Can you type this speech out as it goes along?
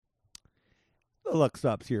The Luck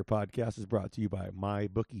Stops Here podcast is brought to you by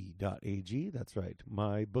mybookie.ag. That's right,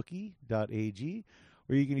 mybookie.ag,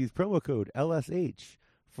 where you can use promo code LSH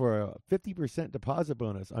for a 50% deposit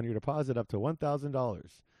bonus on your deposit up to $1,000.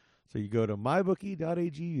 So you go to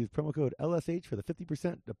mybookie.ag, use promo code LSH for the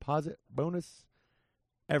 50% deposit bonus.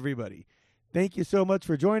 Everybody, thank you so much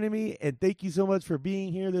for joining me, and thank you so much for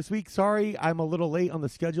being here this week. Sorry, I'm a little late on the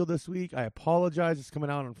schedule this week. I apologize. It's coming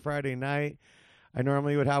out on Friday night. I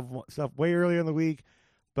normally would have stuff way earlier in the week,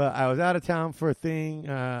 but I was out of town for a thing,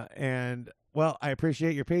 and, well, I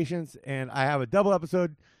appreciate your patience, and I have a double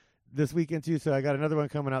episode this weekend, too, so I got another one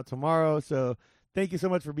coming out tomorrow, so thank you so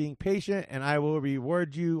much for being patient, and I will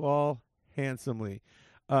reward you all handsomely.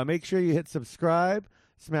 Make sure you hit subscribe,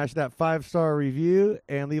 smash that 5-star review,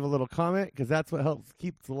 and leave a little comment, because that's what helps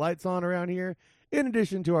keep the lights on around here, in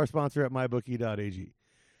addition to our sponsor at mybookie.ag.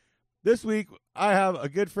 This week, I have a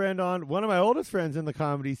good friend on, one of my oldest friends in the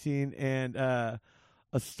comedy scene, and a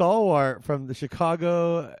stalwart from the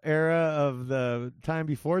Chicago era of the time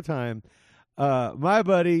before time. My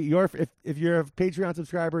buddy, if you're a Patreon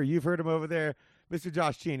subscriber, you've heard him over there, Mr.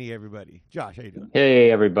 Josh Cheney, everybody. Josh, how you doing? Hey,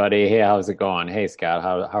 everybody. Hey, how's it going? Hey, Scott.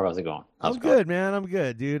 How's it going? I'm good, man. I'm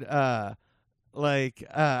good, dude. I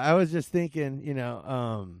was just thinking,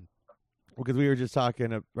 because we were just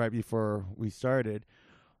talking right before we started.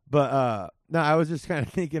 But no, I was just kind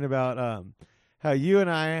of thinking about how you and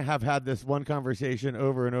I have had this one conversation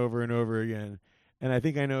over and over and over again, and I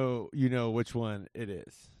think I know which one it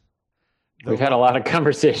is. We've had a lot of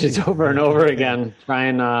conversations over and over again. Try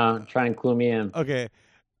and clue me in. Okay,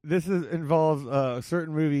 this involves a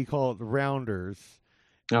certain movie called Rounders.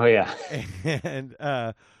 Oh yeah, and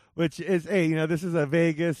which is this is a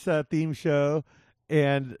Vegas theme show,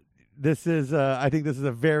 and this is, I think this is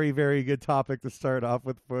a very, very good topic to start off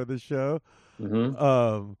with for the show.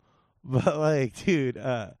 Mm-hmm. But dude,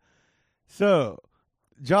 so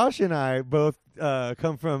Josh and I both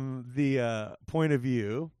come from the point of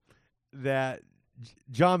view that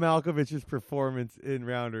John Malkovich's performance in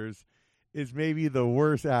Rounders is maybe the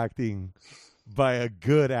worst acting by a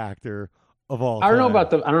good actor of all time. I don't know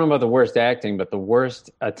about the worst acting, but the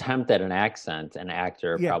worst attempt at an accent an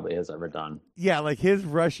actor probably has ever done. Yeah, like his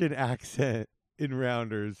Russian accent in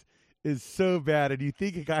Rounders is so bad, and you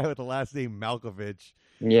think a guy with the last name Malkovich.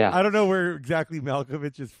 Yeah. I don't know where exactly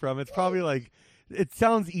Malkovich is from. It's probably it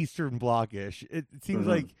sounds Eastern Blockish. It seems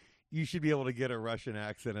like you should be able to get a Russian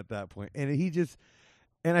accent at that point. And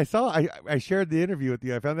I shared the interview with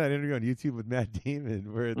you. I found that interview on YouTube with Matt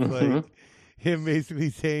Damon where it's like him basically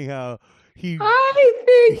saying how I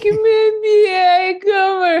think maybe I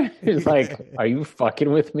cover. It's like, are you fucking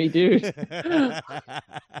with me, dude? What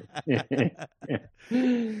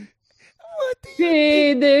do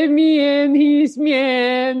say the man, he's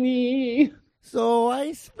manny. So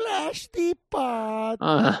I splashed the pot.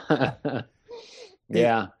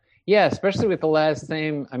 Yeah, especially with the last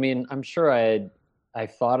name. I mean, I'm sure I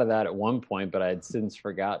thought of that at one point, but I had since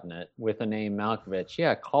forgotten it. With the name Malkovich,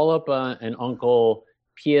 yeah, call up an Uncle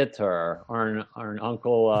Pieter or an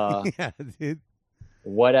Uncle yeah, dude.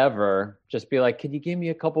 Whatever. Just be like, could you give me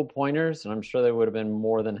a couple pointers? And I'm sure they would have been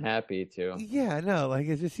more than happy to. Yeah, no,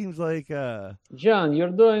 it just seems like John, you're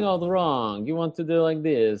doing all wrong. You want to do like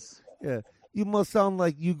this. Yeah, you must sound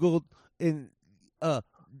like you go to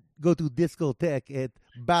discotheque at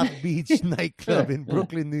Bath Beach nightclub in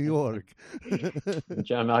Brooklyn, New York.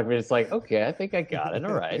 John Malkovich is like, okay, I think I got it.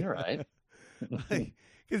 All right.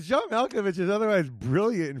 Because John Malkovich is otherwise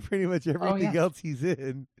brilliant in pretty much everything else he's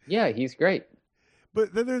in. Yeah, he's great.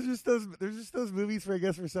 But then there's just those movies for, I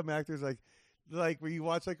guess, for some actors like where you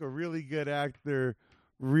watch a really good actor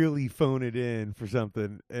really phone it in for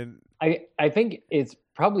something. And I think it's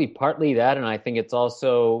probably partly that, and I think it's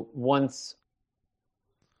also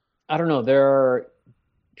I don't know, there are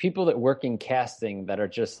people that work in casting that are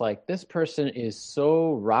just like, this person is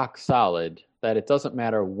so rock solid that it doesn't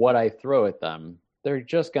matter what I throw at them. They're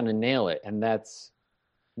just going to nail it. And that's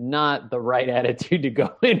not the right attitude to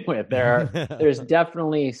go in with. There's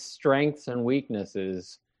definitely strengths and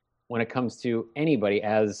weaknesses when it comes to anybody,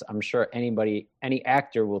 as I'm sure any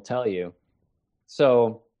actor will tell you.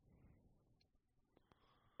 So,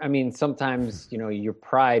 I mean, sometimes, your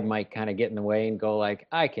pride might kind of get in the way and go like,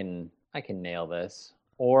 I can nail this.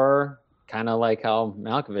 Or kind of like how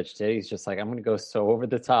Malkovich did. He's just like, I'm going to go so over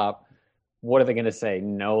the top. What are they going to say?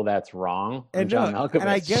 No, that's wrong. John Malkovich. And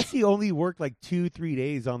I guess he only worked 2-3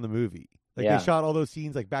 days on the movie. They shot all those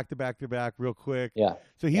scenes back to back to back real quick. Yeah.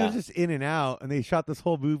 So he was just in and out, and they shot this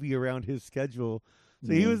whole movie around his schedule.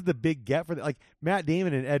 So he was the big get for that. Matt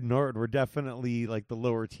Damon and Ed Norton were definitely the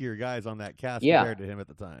lower tier guys on that cast compared to him at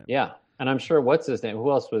the time. Yeah. And I'm sure what's his name?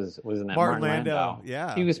 Who else was in that? Martin Landau.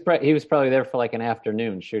 Yeah. He was probably there for like an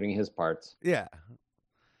afternoon shooting his parts. Yeah.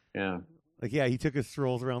 Yeah. Like, yeah, he took his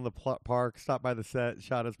strolls around the park, stopped by the set,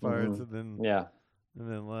 shot his parts, and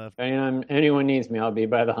then left. Anyone needs me, I'll be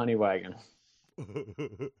by the honey wagon.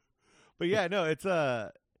 But yeah, no, it's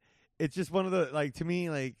just one of the, like, to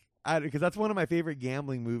me, like, because that's one of my favorite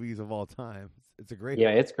gambling movies of all time. It's a great one.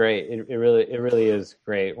 It's great. It really is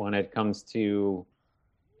great when it comes to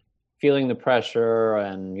feeling the pressure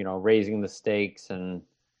and, you know, raising the stakes and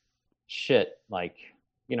shit. Like,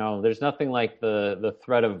 you know, there's nothing like the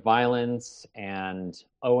threat of violence and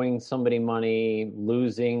owing somebody money,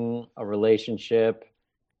 losing a relationship,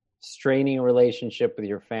 straining a relationship with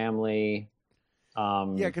your family.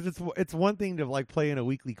 Yeah, because it's one thing to like play in a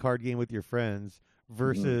weekly card game with your friends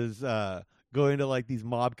versus going to like these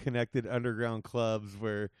mob connected underground clubs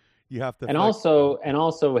where you have to also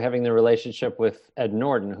having the relationship with Ed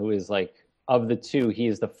Norton, who is like, of the two, he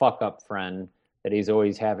is the fuck up friend that he's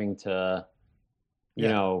always having to you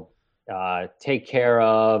know take care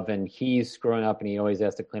of, and he's screwing up and he always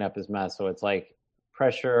has to clean up his mess. So it's like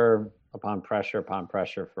pressure upon pressure upon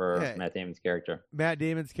pressure for Matt Damon's character. Matt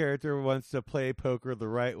Damon's character wants to play poker the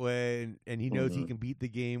right way, and he knows he can beat the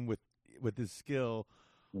game with his skill,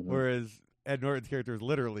 whereas Ed Norton's character is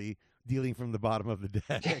literally dealing from the bottom of the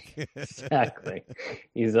deck. Exactly.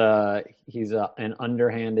 He's an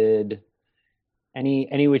underhanded,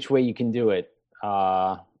 any which way you can do it.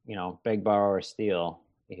 You know, beg, borrow, or steal.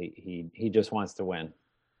 He just wants to win.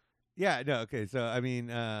 Yeah. No. Okay. So I mean,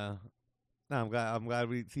 no, I'm glad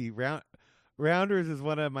we see Rounders is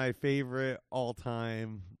one of my favorite all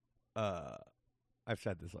time. I've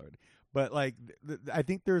said this already, but like I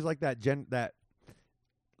think there's like that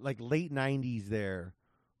like late '90s there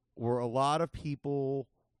were a lot of people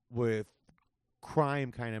with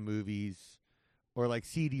crime kind of movies or like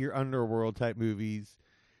seedier underworld type movies.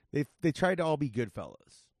 They tried to all be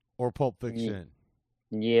Goodfellas or Pulp Fiction.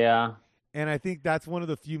 Yeah. And I think that's one of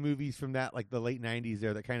the few movies from that, like the late '90s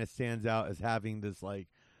there, that kind of stands out as having this like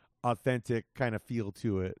authentic kind of feel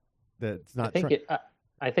to it. That's not.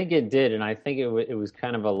 I think it did, and I think it was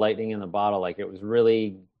kind of a lightning in the bottle. Like it was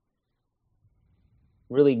really,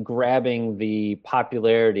 really grabbing the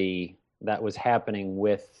popularity that was happening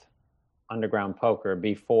with underground poker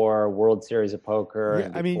before World Series of Poker.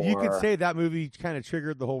 Yeah, I mean, you could say that movie kind of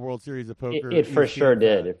triggered the whole World Series of Poker. It for sure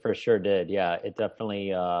did. It for sure did. Yeah, it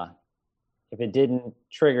definitely. If it didn't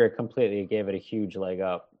trigger it completely, it gave it a huge leg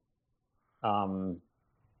up. And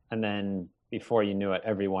then before you knew it,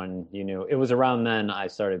 everyone you knew. It was around then I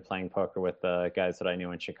started playing poker with the guys that I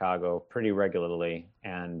knew in Chicago pretty regularly.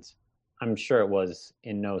 And I'm sure it was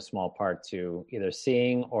in no small part to either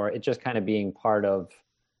seeing or it just kind of being part of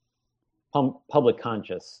public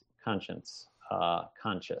conscience.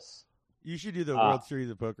 You should do the World Series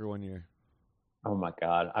of Poker one year. Oh my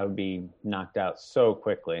God, I would be knocked out so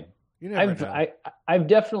quickly. You never know. I've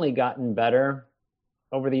definitely gotten better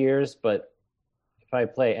over the years, but if I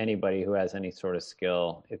play anybody who has any sort of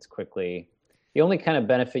skill, it's quickly. The only kind of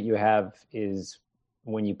benefit you have is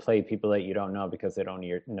when you play people that you don't know because they don't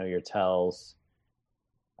know your tells.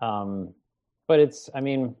 But it's, I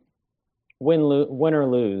mean, win or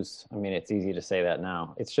lose. I mean, it's easy to say that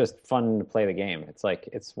now. It's just fun to play the game. It's like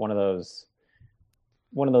it's one of those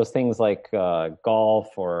things like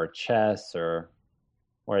golf or chess or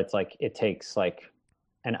where it's like it takes like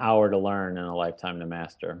an hour to learn and a lifetime to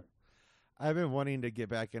master. I've been wanting to get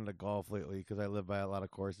back into golf lately because I live by a lot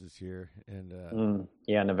of courses here, and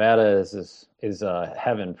yeah, Nevada is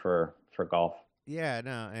heaven for golf. Yeah,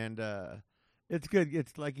 no, and it's good.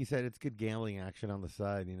 It's like you said, it's good gambling action on the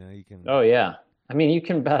side. You know, you can. Oh yeah, I mean, you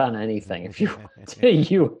can bet on anything if you want to.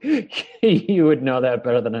 You would know that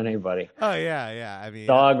better than anybody. Oh yeah. I mean,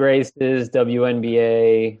 dog races,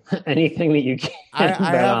 WNBA, anything that you can.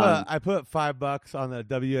 I put $5 on the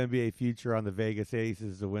WNBA future on the Vegas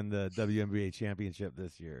Aces to win the WNBA championship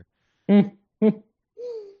this year.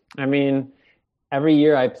 I mean, every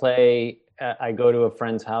year I play. I go to a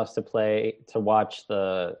friend's house to watch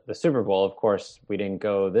the Super Bowl. Of course, we didn't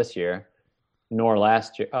go this year. Nor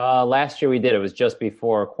last year. Last year we did. It was just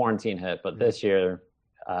before quarantine hit. But this year,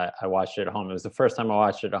 I watched it at home. It was the first time I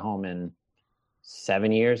watched it at home in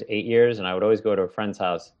 8 years. And I would always go to a friend's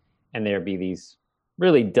house, and there'd be these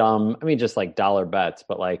really dumb, I mean, just like dollar bets,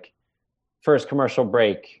 but like first commercial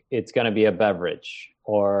break, it's going to be a beverage,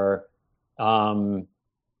 or, you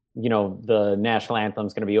know, the national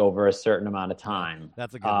anthem's going to be over a certain amount of time.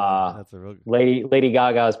 That's a good one. That's a real good. Lady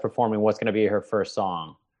Gaga is performing what's going to be her first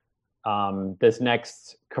song. This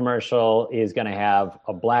next commercial is going to have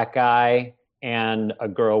a black guy and a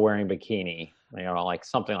girl wearing bikini. like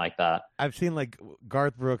something like that. I've seen like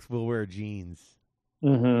Garth Brooks will wear jeans.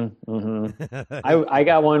 Mm-hmm. Mm-hmm. I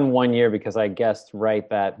got one year because I guessed right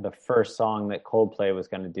that the first song that Coldplay was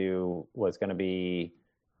going to do was going to be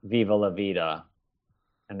 "Viva La Vida,"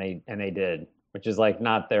 and they did, which is like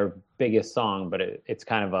not their biggest song, but it's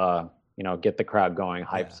kind of a get the crowd going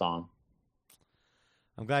hype song.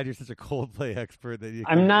 I'm glad you're such a Coldplay expert that you.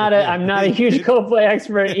 I'm not a huge Coldplay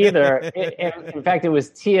expert either. In fact, it was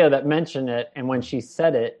Tia that mentioned it, and when she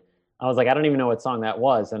said it, I was like, I don't even know what song that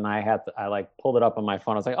was, and I like pulled it up on my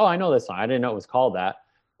phone. I was like, oh, I know this song. I didn't know it was called that,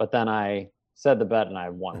 but then I said the bet, and I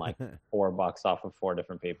won like $4 off of 4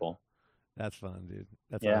 different people. That's fun, dude.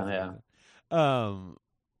 That's yeah.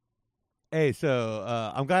 Hey, so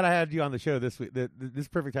I'm glad I had you on the show this week. This is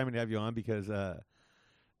perfect timing to have you on because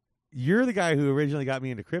you're the guy who originally got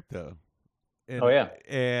me into crypto. And, oh yeah,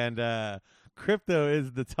 and crypto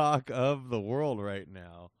is the talk of the world right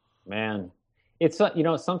now. Man, it's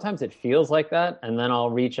sometimes it feels like that, and then I'll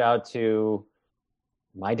reach out to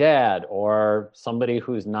my dad or somebody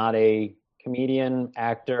who's not a comedian,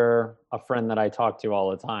 actor, a friend that I talk to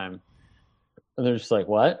all the time, and they're just like,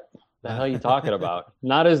 "What the hell are you talking about?"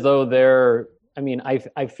 Not as though they're. I mean,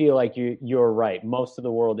 I feel like you're right. Most of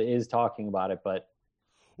the world is talking about it, but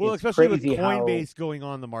especially with Coinbase going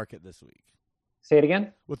on the market this week. Say it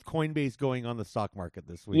again? With Coinbase going on the stock market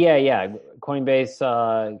this week. Yeah. Coinbase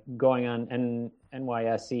going on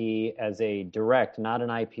NYSE as a direct, not an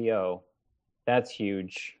IPO. That's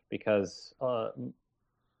huge because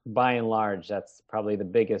by and large, that's probably the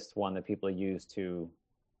biggest one that people use to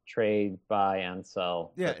trade, buy, and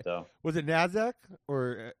sell crypto. Was it NASDAQ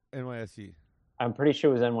or NYSE? I'm pretty sure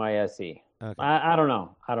it was NYSE. Okay. I don't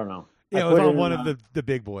know. Yeah, it was on one of the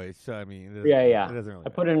big boys. So I mean, it doesn't really I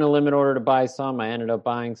put in a limit order to buy some. I ended up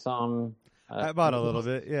buying some. I bought a little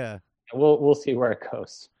bit. Yeah. We'll see where it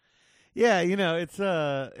goes. Yeah, it's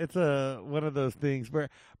one of those things where,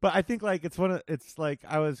 but I think like it's like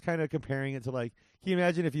I was kind of comparing it to like, can you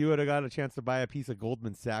imagine if you would have got a chance to buy a piece of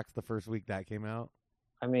Goldman Sachs the first week that came out?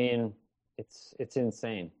 I mean, it's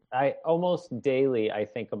insane. I almost daily I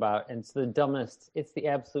think about, and it's the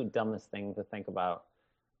absolute dumbest thing to think about.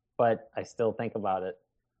 But I still think about it.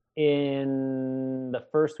 In the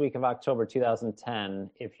first week of October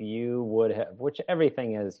 2010, if you would have, which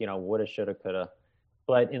everything is, woulda, shoulda, coulda,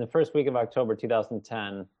 but in the first week of October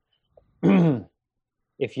 2010,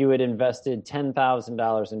 if you had invested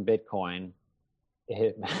 $10,000 in Bitcoin,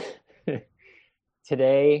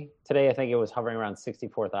 today I think it was hovering around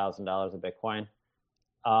 $64,000 of Bitcoin.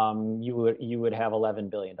 You would have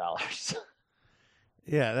 $11 billion.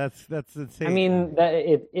 Yeah, that's insane. I mean, that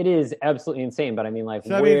it is absolutely insane. But I mean, like,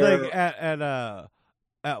 so I mean, like at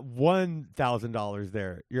 $1,000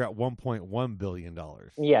 there, you're at $1.1 billion.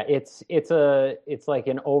 Yeah, it's like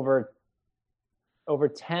an over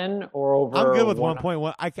 10 or over. I'm good with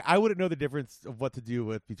 1.1. I wouldn't know the difference of what to do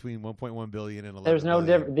with between 1.1 billion and 11 There's no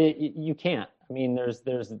billion. difference. You can't. I mean,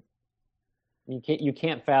 you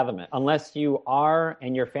can't fathom it unless you are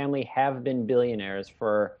and your family have been billionaires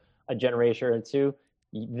for a generation or two.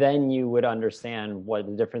 Then you would understand what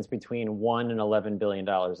the difference between $1 and $11 billion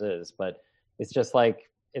is. But it's just like,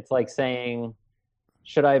 it's like saying,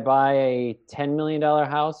 should I buy a $10 million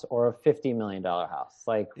house or a $50 million house?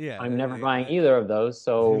 Like, I'm never buying either of those.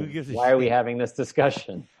 So why are we having this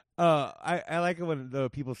discussion? I like it when the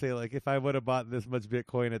people say, like, if I would have bought this much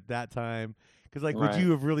Bitcoin at that time, because like, would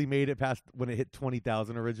you have really made it past when it hit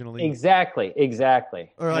 20,000 originally? Exactly.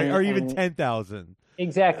 Or like, or even 10,000.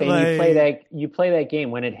 Exactly. Like, and you play that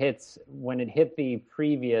game when it hit the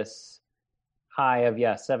previous high of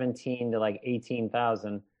 17 to like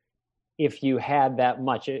 18,000. If you had that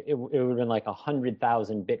much, it would have been like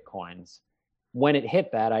 100,000 Bitcoins. When it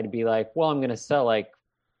hit that, I'd be like, well, I'm going to sell like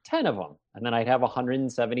 10 of them. And then I'd have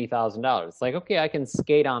 $170,000. It's like, okay, I can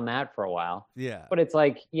skate on that for a while. Yeah. But it's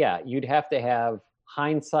like, you'd have to have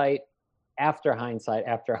hindsight after hindsight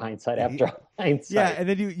after hindsight after hindsight. Yeah, and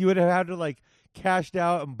then you would have had to like cashed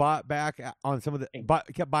out and bought back on some of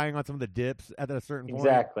kept buying on some of the dips at a certain point.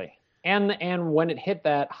 Exactly. And when it hit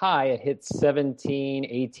that high, it hit 17,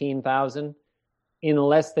 18,000. In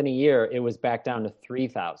less than a year, it was back down to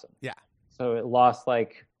 3,000. Yeah. So it lost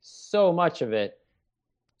like so much of it.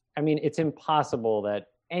 I mean, it's impossible that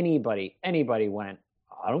anybody went,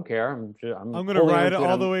 I don't care. I'm going to ride it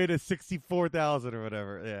all the way to 64,000 or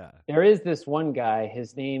whatever. Yeah. There is this one guy.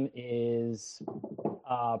 His name is,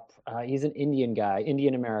 he's an Indian guy,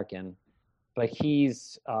 Indian American, but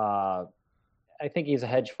he's, I think he's a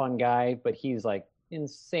hedge fund guy, but he's like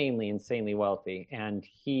insanely wealthy. And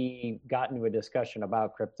he got into a discussion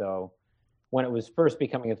about crypto when it was first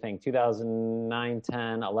becoming a thing, 2009,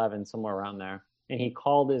 10, 11, somewhere around there. And he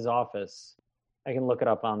called his office. You can look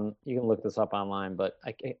this up online, but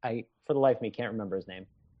I for the life of me can't remember his name.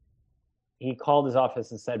 He called his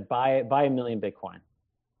office and said, buy a million Bitcoin.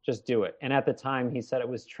 Just do it. And at the time he said it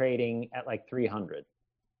was trading at like $300.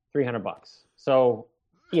 So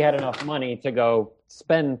he had enough money to go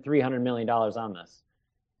spend $300 million on this.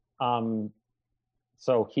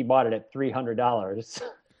 So he bought it at $300.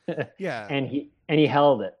 Yeah. And he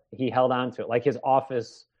held it. He held on to it. Like his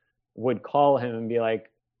office would call him and be like,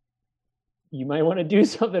 you might want to do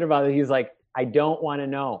something about it. He's like, I don't want to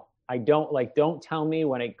know. Don't tell me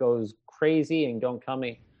when it goes crazy and don't tell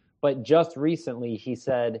me. But just recently he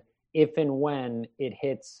said, if and when it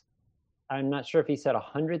hits, I'm not sure if he said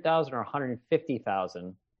 100,000 or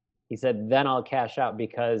 150,000. He said, then I'll cash out,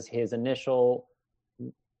 because his initial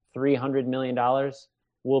 $300 million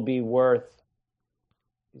will be worth,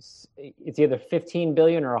 it's either 15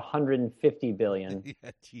 billion or 150 billion.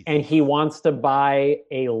 Yeah, and he wants to buy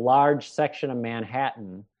a large section of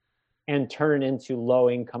Manhattan and turn it into low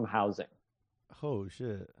income housing. Oh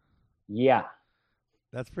shit. Yeah.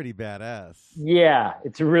 That's pretty badass. Yeah,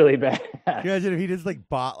 it's really bad. Can you imagine if he just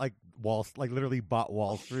bought literally bought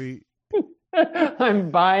Wall Street? I'm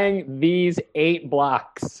buying these 8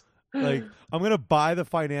 blocks. I'm gonna buy the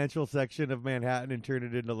financial section of Manhattan and turn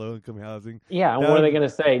it into low income housing. Yeah, and what are they gonna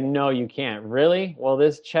say? No, you can't. Really? Well,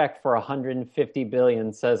 this check for 150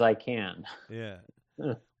 billion says I can. Yeah.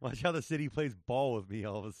 Watch how the city plays ball with me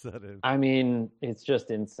all of a sudden. I mean, it's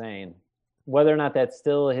just insane. Whether or not that's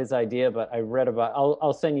still his idea, but I read about.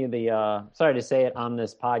 I'll send you the. Sorry to say it on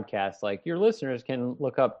this podcast. Like, your listeners can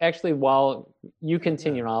look up. Actually, while you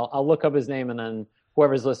continue, I'll look up his name, and then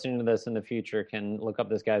whoever's listening to this in the future can look up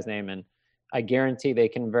this guy's name, and I guarantee they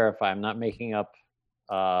can verify. I'm not making up.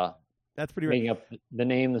 That's pretty making up the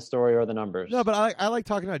name, the story, or the numbers. No, but I like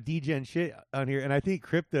talking about degen shit on here, and I think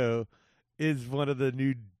crypto is one of the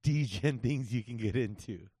new degen things you can get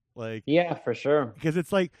into. Yeah, for sure. Because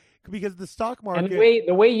because the stock market, and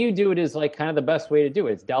the way you do it is kind of the best way to do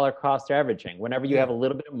it. It's dollar cost averaging. Whenever you have a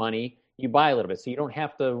little bit of money, you buy a little bit, so you don't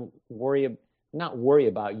have to not worry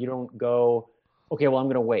about. You don't go, okay, well, I'm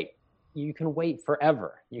going to wait. You can wait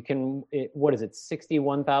forever. You can. What is it?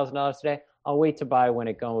 $61,000 today. I'll wait to buy when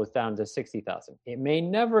it goes down to 60,000. It may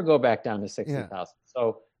never go back down to 60,000. Yeah.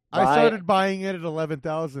 So I started buying it at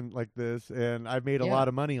 11,000 like this, and I've made a lot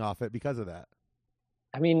of money off it because of that.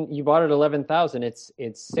 I mean, you bought it 11,000. It's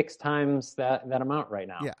 6 times that amount right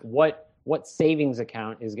now. Yeah. What savings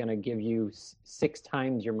account is going to give you 6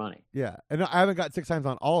 times your money? Yeah, and I haven't got 6 times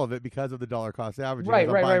on all of it because of the dollar cost averaging.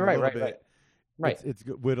 Right. It's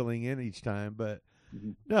whittling in each time, but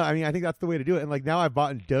no, I mean, I think that's the way to do it. And now I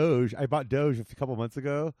bought Doge. I bought Doge a couple months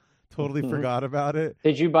ago. Totally forgot about it.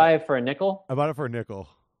 Did you buy it for a nickel? I bought it for a nickel.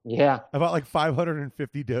 Yeah, I bought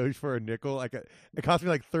 550 Doge for a nickel. It cost me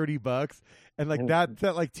 $30, and that's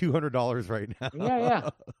at $200 right now. Yeah.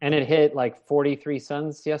 And it hit 43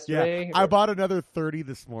 cents yesterday. Yeah, I bought another 30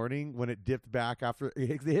 this morning when it dipped back after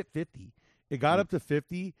it hit 50. It got up to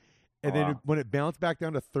 50, and then when it bounced back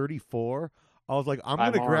down to 34, I was like, I'm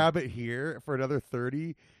going to grab it here for another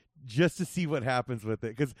 30. Just to see what happens with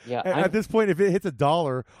it. Because at this point, if it hits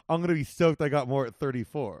 $1, I'm going to be stoked I got more at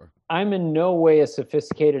 34. I'm in no way a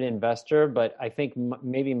sophisticated investor, but I think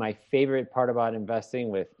maybe my favorite part about investing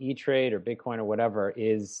with E-Trade or Bitcoin or whatever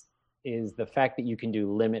is the fact that you can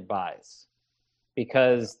do limit buys.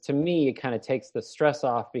 Because to me, it kind of takes the stress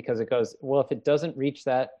off, because it goes, well, if it doesn't reach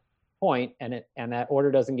that point and that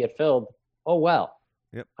order doesn't get filled, oh, well.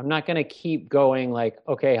 Yep. I'm not going to keep going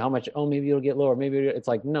okay, how much? Oh, maybe it'll get lower. Maybe it's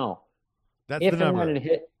no. That's the number.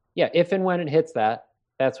 If and when it hits that,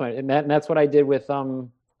 that's when. And that's what I did with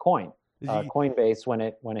Coinbase when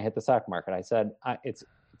it hit the stock market. I said it's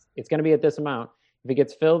going to be at this amount. If it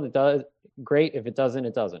gets filled, it does. Great. If it doesn't,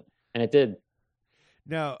 it doesn't. And it did.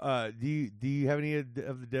 Now, do you have any of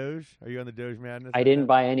the Doge? Are you on the Doge madness? I didn't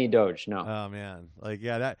buy any Doge. No. Oh man,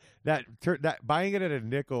 that buying it at a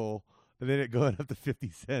nickel. And then it going up to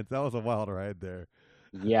 50 cents. That was a wild ride there.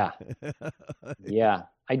 Yeah. Yeah.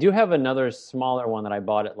 I do have another smaller one that I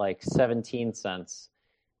bought at 17 cents.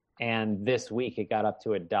 And this week it got up to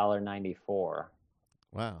 $1.94.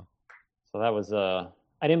 Wow. So that was I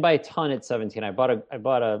didn't buy a ton at 17. I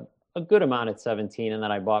bought a good amount at 17, and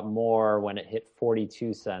then I bought more when it hit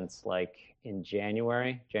 42 cents in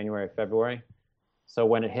January, February. So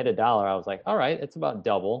when it hit $1, I was like, all right, it's about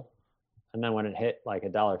double. And then when it hit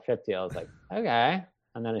 $1.50, I was like, okay.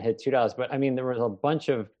 And then it hit $2. But I mean, there was a bunch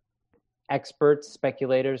of experts,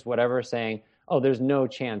 speculators, whatever, saying, oh, there's no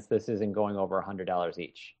chance this isn't going over $100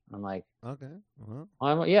 each. I'm like, Okay. Uh-huh.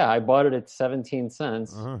 I bought it at 17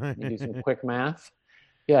 cents. Uh-huh. You do some quick math.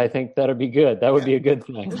 Yeah, I think that'd be good. That would be a good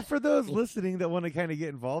thing. And for those listening that want to kind of get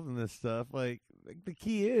involved in this stuff, like the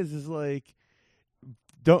key is like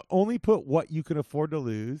don't only put what you can afford to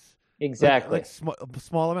lose. Exactly. Like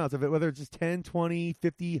small amounts of it, whether it's just 10, 20,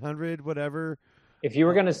 50, 100, whatever. If you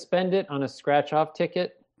were going to spend it on a scratch-off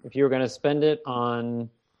ticket, if you were going to spend it on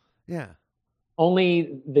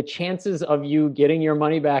only the chances of you getting your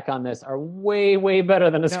money back on this are way, way better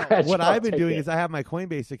than a scratch-off What I've been ticket. doing is I have my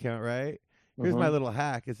Coinbase account, right? Here's my little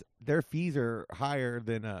hack: is their fees are higher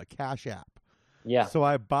than Cash App. Yeah. So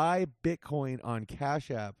I buy Bitcoin on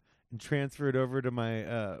Cash App and transfer it over to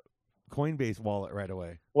my Coinbase wallet right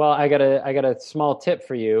away. Well, I got a small tip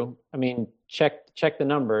for you. I mean, check the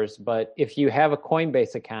numbers, but if you have a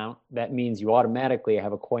Coinbase account, that means you automatically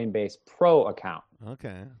have a Coinbase Pro account.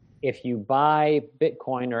 Okay. If you buy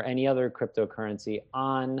Bitcoin or any other cryptocurrency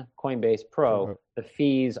on Coinbase Pro, the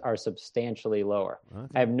fees are substantially lower. Okay.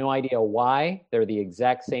 I have no idea why. They're the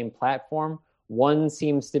exact same platform. One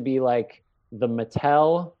seems to be like the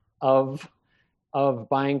Mattel of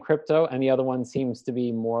buying crypto, and the other one seems to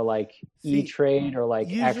be more like E-Trade or like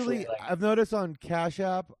usually actually. I've noticed on Cash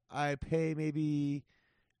App, I pay maybe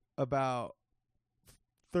about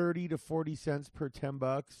 30 to 40 cents per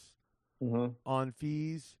 $10 on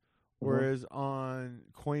fees. Whereas on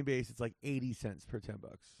Coinbase, it's like 80 cents per $10.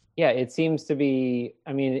 Yeah, it seems to be.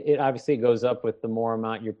 I mean, it obviously goes up with the more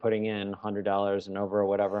amount you're putting in, $100 and over or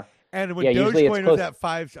whatever. And when Dogecoin was at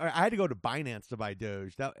 $5, I had to go to Binance to buy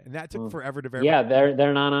Doge. That took forever to verify. Yeah,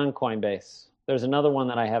 they're not on Coinbase. There's another one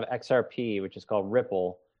that I have, XRP, which is called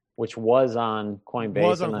Ripple, which was on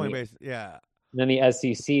Coinbase. Yeah. Then the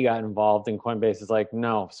SEC got involved, and Coinbase is like,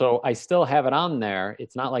 no. So I still have it on there.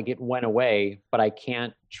 It's not like it went away, but I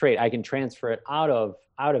can't trade. I can transfer it out of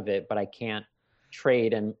it, but I can't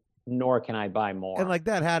trade, and nor can I buy more. And like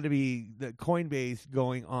that had to be the Coinbase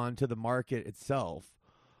going on to the market itself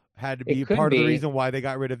had to be part of the reason why they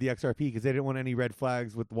got rid of the XRP, because they didn't want any red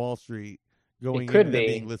flags with Wall Street going into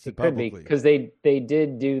being listed publicly. It could be because they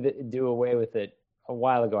did do away with it a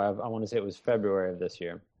while ago. I want to say it was February of this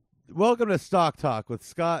year. Welcome to Stock Talk with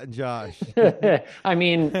Scott and Josh. I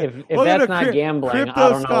mean, if that's not gambling, I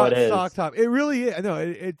don't know what it is. Stock Talk. It really is. No,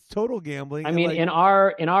 it's total gambling. I mean, like, in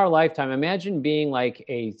our lifetime, imagine being like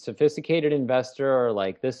a sophisticated investor, or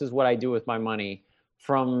like, this is what I do with my money,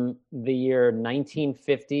 from the year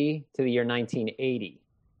 1950 to the year 1980.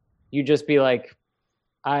 You just be like,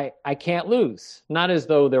 I can't lose. Not as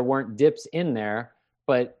though there weren't dips in there,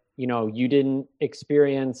 but you didn't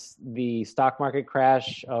experience the stock market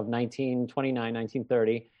crash of 1929,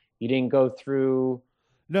 1930. You didn't go through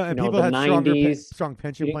and people the had 90s. strong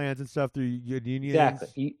pension plans and stuff through unions.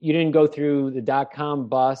 Exactly. You didn't go through the dot-com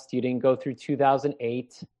bust. You didn't go through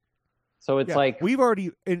 2008. So it's like we've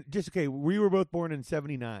already we were both born in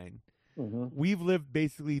 79. We've lived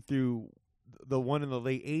basically through the one in the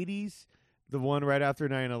late 80s, the one right after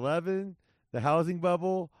 9/11, the housing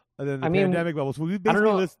bubble, and then the pandemic bubble. So we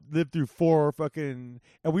basically lived through four fucking,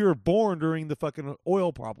 and we were born during the fucking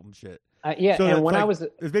oil problem shit. So and when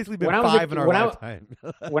there's basically been five in our lifetime.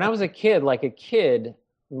 When I was a kid,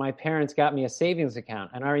 my parents got me a savings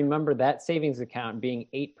account, and I remember that savings account being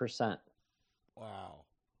 8%. Wow.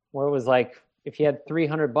 Where it was like, if you had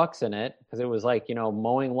 $300 in it, because it was like,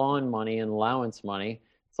 mowing lawn money and allowance money,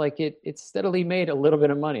 it's like it steadily made a little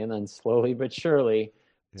bit of money, and then slowly but surely,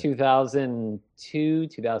 2002,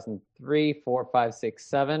 2003, 4, 5, 6,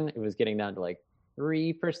 7, it was getting down to like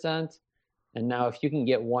 3%. And now if you can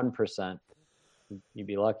get 1%, you'd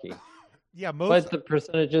be lucky. Yeah, but the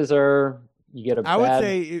percentages are, you get I would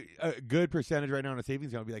say a good percentage right now on a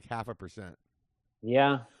savings account would be like 0.5%.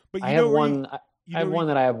 Yeah. But I have one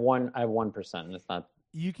that I have 1%, and it's not.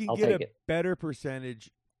 You can get a better percentage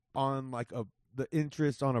on like the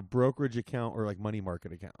interest on a brokerage account or like money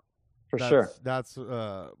market account. Sure. That's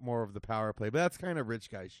more of the power play, but that's kind of rich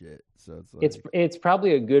guy shit. So it's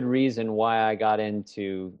probably a good reason why I got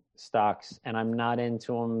into stocks, and I'm not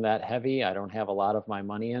into them that heavy. I don't have a lot of my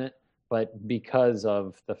money in it, but because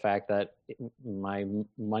of the fact that my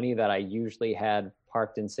money that I usually had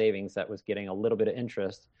parked in savings that was getting a little bit of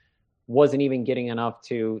interest wasn't even getting enough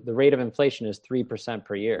to. The rate of inflation is 3%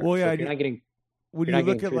 per year. Well, yeah, so if you're not getting. When you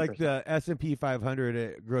look at like the S&P 500,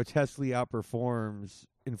 it grotesquely outperforms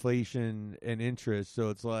inflation and interest. So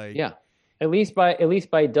it's like at least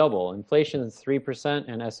by double. Inflation is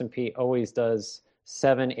 3%, and S&P always does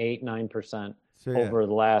 7, 8, 9% over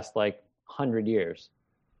the last like 100 years.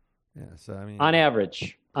 Yeah, so I mean, on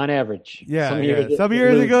average. Yeah, some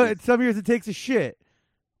years it takes a shit.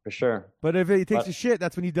 for sure. But if it takes a shit,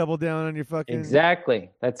 that's when you double down on your fucking.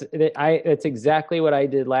 Exactly. That's exactly what I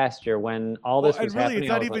did last year when all this was really,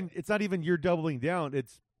 happening. It's not even you're doubling down.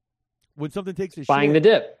 It's when something takes a buying shit, the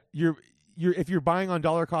dip. You're if you're buying on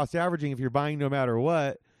dollar cost averaging, if you're buying no matter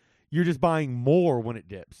what, you're just buying more when it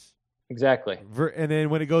dips. Exactly. And then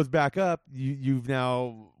when it goes back up, you've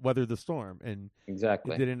now weathered the storm, and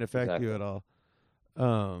exactly it didn't affect you at all.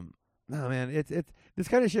 No, man, it's this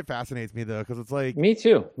kind of shit fascinates me though, because it's like me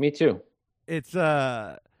too. It's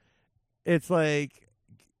like it's like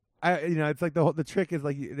the trick is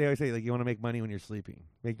like they always say, like, you want to make money when you're sleeping.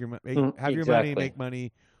 Have your money, make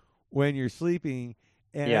money when you're sleeping.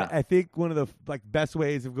 And I think one of the best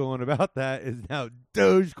ways of going about that is now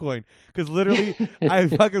Dogecoin, because literally I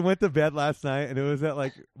fucking went to bed last night and it was at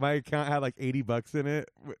my account had $80 in it,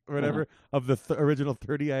 whatever, of the original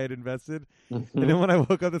 30 I had invested. And then when I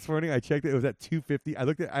woke up this morning, I checked it was at 250. I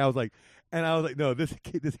was like, no, this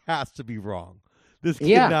has to be wrong. This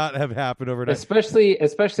cannot have happened overnight. Especially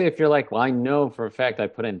if you're like, well, I know for a fact I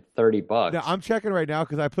put in $30. Now, I'm checking right now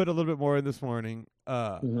because I put a little bit more in this morning.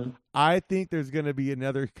 I think there's going to be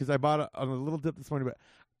another, because I bought on a little dip this morning, but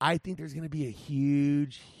I think there's going to be a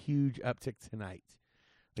huge, huge uptick tonight,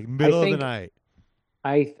 middle of the night.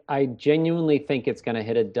 I genuinely think it's going to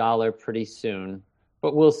hit $1 pretty soon,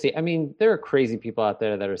 but we'll see. I mean, there are crazy people out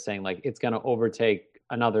there that are saying it's going to overtake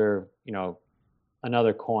another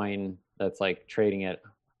coin that's trading at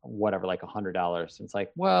whatever, $100. It's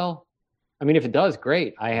well, I mean, if it does,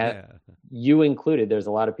 great. You included. There's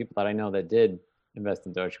a lot of people that I know that did invest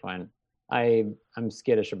in Dogecoin. I'm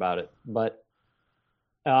skittish about it, but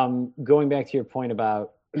going back to your point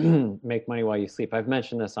about make money while you sleep, I've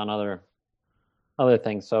mentioned this on other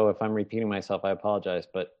things. So if I'm repeating myself, I apologize,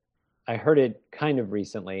 but I heard it kind of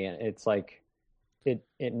recently, and it's it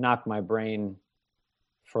knocked my brain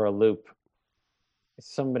for a loop.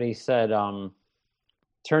 Somebody said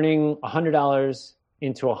turning $100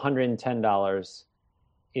 into $110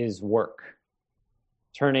 is work.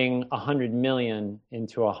 Turning 100 million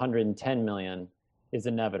into 110 million is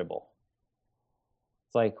inevitable.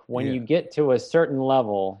 It's when you get to a certain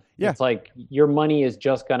level, it's your money is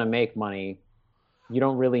just going to make money. You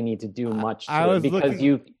don't really need to do much to it because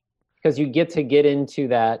you get into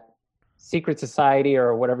that secret society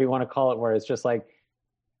or whatever you want to call it, where it's just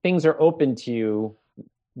things are open to you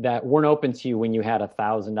that weren't open to you when you had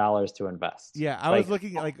 $1,000 to invest. Yeah, I was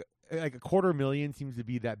looking at like $250,000 seems to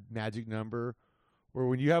be that magic number, where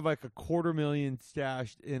when you have $250,000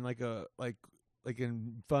 stashed in like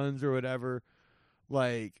in funds or whatever,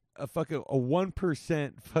 a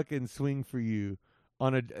 1% fucking swing for you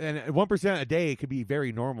on and 1% a day could be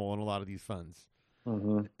very normal in a lot of these funds.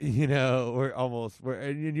 Or almost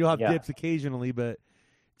and you'll have dips occasionally, but.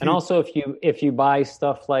 And also, if you buy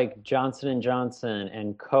stuff like Johnson & Johnson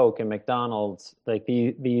and Coke and McDonald's,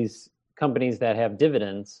 these companies that have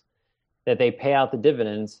dividends, that they pay out the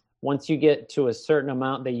dividends, once you get to a certain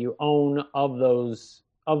amount that you own of those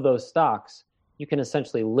stocks, you can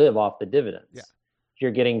essentially live off the dividends. Yeah. You're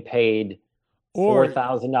getting paid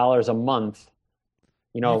 $4,000 a month.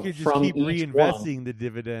 You could just keep reinvesting the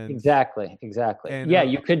dividends. Exactly. And,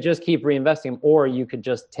 you could just keep reinvesting them, or you could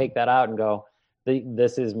just take that out and go,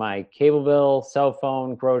 this is my cable bill, cell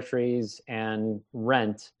phone, groceries, and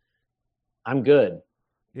rent. I'm good.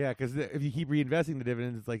 Yeah, because if you keep reinvesting the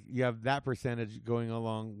dividends, it's you have that percentage going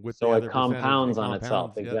along with so it compounds on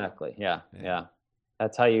itself. Exactly. Yeah.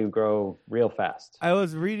 That's how you grow real fast. I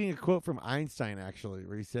was reading a quote from Einstein, actually,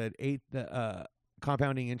 where he said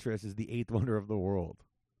compounding interest is the 8th wonder of the world.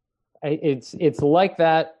 It's like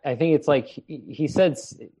that. I think it's he said.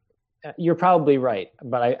 You're probably right,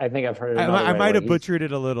 but I think I've heard it. I might have butchered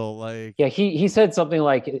it a little. He said something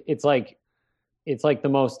it's the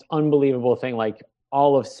most unbelievable thing,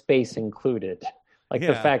 all of space included,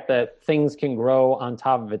 the fact that things can grow on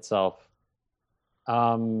top of itself.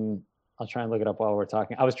 I'll try and look it up while we're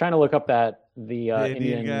talking. I was trying to look up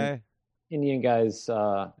the Indian guy's.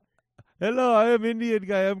 Hello, I am Indian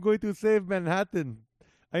guy. I'm going to save Manhattan.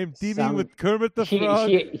 I am teaming with Kermit the Frog.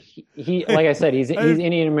 He like I said, he's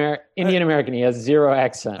Indian American. He has zero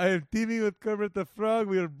accent. I am teaming with Kermit the Frog.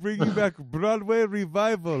 We are bringing back Broadway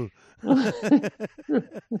revival. I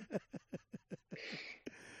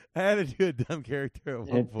had to do a dumb character at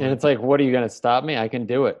one point. And it's what are you going to stop me? I can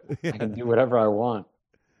do it. Yeah. I can do whatever I want.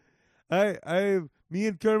 Me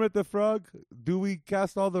and Kermit the Frog, do we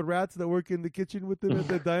cast all the rats that work in the kitchen with him at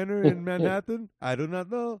the diner in Manhattan? I do not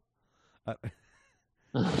know.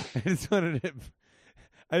 I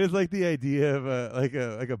just like the idea of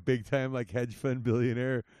a big time hedge fund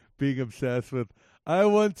billionaire being obsessed with, I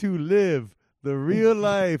want to live the real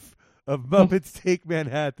life of Muppets Take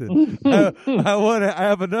Manhattan. I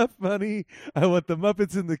have enough money. I want the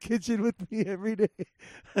Muppets in the kitchen with me every day.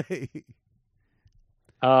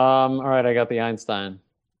 All right, I got the Einstein.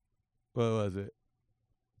 What was it?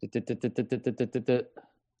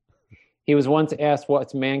 He was once asked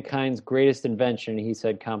what's mankind's greatest invention. He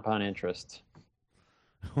said compound interest.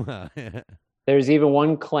 There's even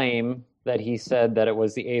one claim that he said that it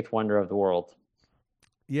was the eighth wonder of the world.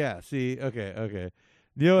 Yeah, see, okay.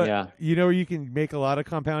 You know what? Yeah. You know where you can make a lot of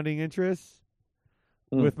compounding interest?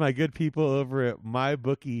 With my good people over at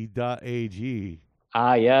mybookie.ag.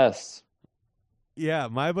 Ah, yes. Yeah,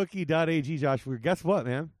 mybookie.ag, Josh. Guess what,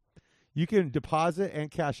 man? You can deposit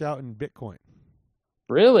and cash out in Bitcoin.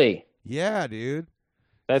 Really? Yeah, dude.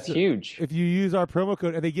 That's huge. If you use our promo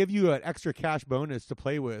code, and they give you an extra cash bonus to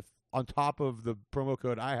play with on top of the promo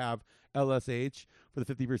code I have, LSH, for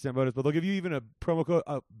the 50% bonus, but they'll give you even a promo code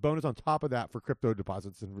bonus on top of that for crypto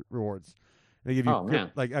deposits and rewards. They give you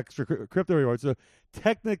like extra crypto rewards. So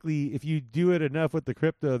technically, if you do it enough with the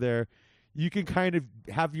crypto there, you can kind of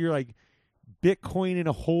have your like Bitcoin in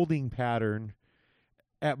a holding pattern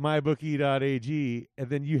at mybookie.ag, and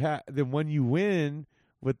then then when you win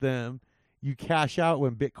with them, you cash out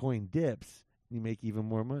when Bitcoin dips. You make even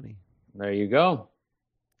more money. There you go.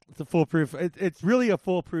 It's a foolproof. It's really a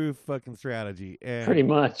foolproof fucking strategy. And, pretty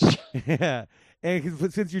much. Yeah.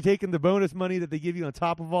 And since you're taking the bonus money that they give you on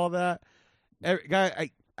top of all that,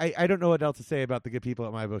 guy, I don't know what else to say about the good people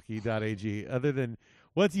at mybookie.ag other than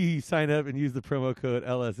once you sign up and use the promo code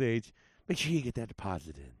LSH, make sure you get that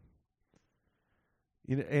deposit in.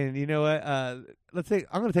 You know, and you know what? Let's say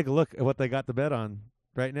I'm going to take a look at what they got the bet on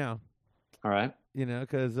right now. All right. You know,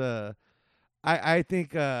 because I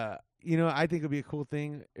think I think it'd be a cool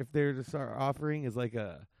thing if they're to start offering is like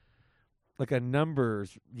a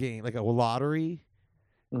numbers game, like a lottery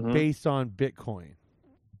based on Bitcoin.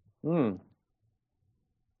 Does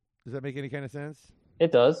that make any kind of sense?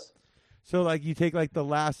 It does. So like you take like the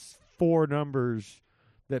last 4 numbers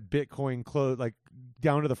that Bitcoin closed, like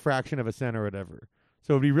down to the fraction of a cent or whatever.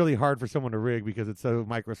 So it'd be really hard for someone to rig because it's so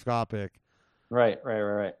microscopic. Right.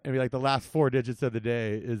 And be like the last 4 digits of the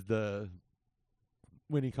day is the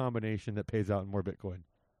winning combination that pays out in more Bitcoin.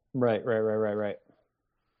 Right.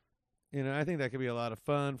 You know, I think that could be a lot of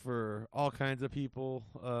fun for all kinds of people.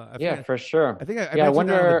 For sure. I think I mentioned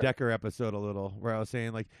that on the Decker episode a little, where I was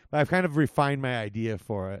saying like I've kind of refined my idea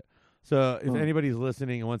for it. So if anybody's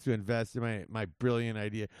listening and wants to invest in my brilliant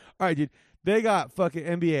idea, all right, dude, they got fucking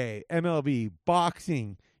NBA, MLB,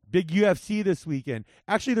 boxing, big UFC this weekend.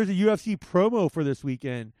 Actually, there's a UFC promo for this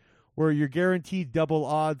weekend where you're guaranteed double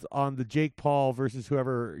odds on the Jake Paul versus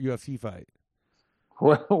whoever UFC fight.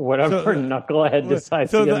 Whatever knucklehead decides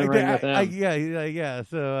to get in the ring with him. Yeah.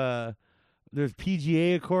 So there's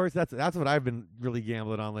PGA, of course. That's what I've been really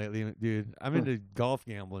gambling on lately, dude. I'm into golf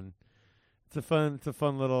gambling. It's a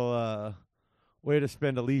fun little way to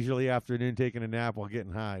spend a leisurely afternoon taking a nap while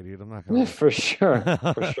getting high, dude. I'm not gonna for sure. You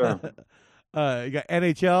got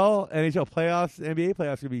NHL playoffs, NBA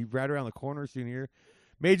playoffs gonna be right around the corner soon here.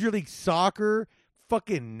 Major League Soccer,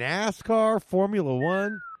 fucking NASCAR, Formula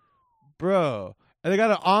One, bro. And they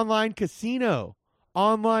got an online casino,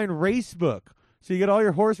 online race book. So you get all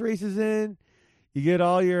your horse races in. You get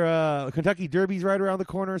all your Kentucky Derbies right around the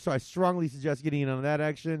corner. So I strongly suggest getting in on that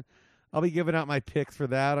action. I'll be giving out my picks for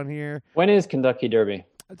that on here. When is Kentucky Derby?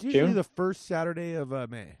 It's usually June? the first Saturday of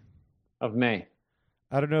May. Of May.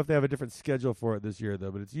 I don't know if they have a different schedule for it this year,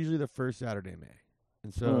 though, but it's usually the first Saturday of May.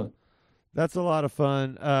 And so that's a lot of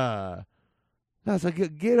fun. So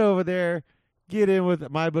get over there. Get in with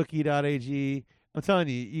mybookie.ag. I'm telling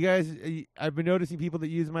you, you guys, I've been noticing people that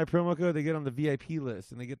use my promo code, they get on the VIP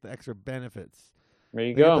list and they get the extra benefits. There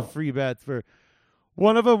you go. Get the free bets for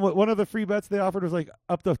one of the free bets they offered was like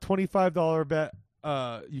up to $25 bet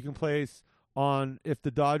you can place on if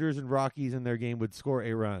the Dodgers and Rockies in their game would score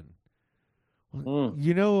a run.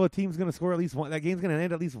 You know a team's going to score at least one. That game's going to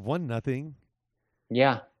end at least 1-0.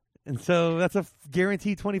 Yeah. And so that's a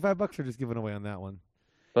guaranteed $25 for just giving away on that one.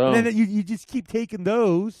 Boom. And then you just keep taking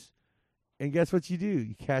those. And guess what you do?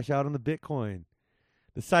 You cash out on the Bitcoin.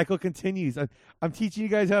 The cycle continues. I'm teaching you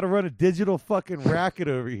guys how to run a digital fucking racket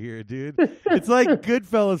over here, dude. It's like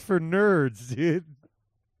Goodfellas for nerds, dude.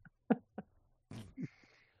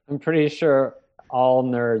 I'm pretty sure all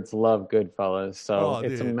nerds love Goodfellas, so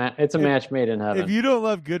it's a match made in heaven. If you don't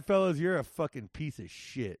love Goodfellas, you're a fucking piece of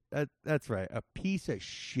shit. That's right, a piece of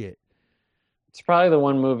shit. It's probably the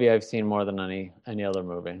one movie I've seen more than any other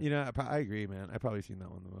movie. You know, I agree, man. I've probably seen that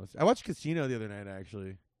one the most. I watched Casino the other night,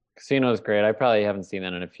 actually. Casino is great. I probably haven't seen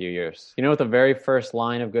that in a few years. You know what the very first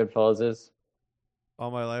line of Goodfellas is? All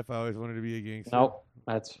my life, I always wanted to be a gangster. Nope,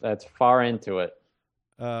 that's far into it.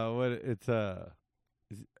 What it's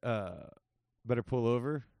better pull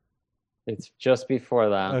over. It's just before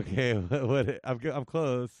that. Okay, what I'm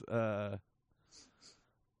close.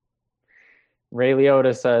 Ray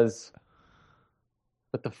Liotta says,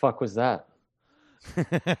 "What the fuck was that?"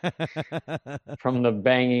 From the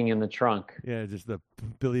banging in the trunk. Yeah, just the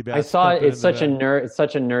Billy Bass. I saw it. It's such a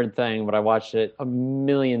nerd thing, but I watched it a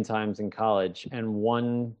million times in college. And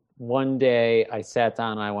one day I sat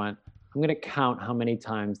down and I went, I'm gonna count how many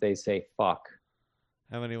times they say fuck.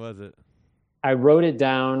 How many was it? I wrote it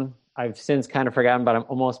down. I've since kind of forgotten, but I'm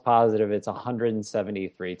almost positive it's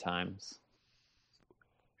 173 times.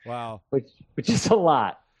 Wow. Which is a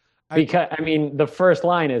lot. Because I mean, the first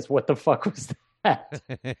line is, "What the fuck was that?"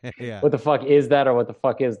 Yeah. What the fuck is that, or what the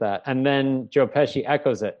fuck is that? And then Joe Pesci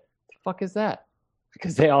echoes it. What the fuck is that?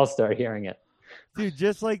 Because they all start hearing it. Dude,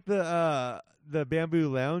 just like the Bamboo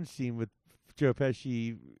Lounge scene with Joe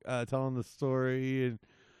Pesci telling the story and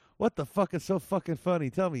what the fuck is so fucking funny?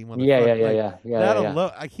 Tell me, motherfucker.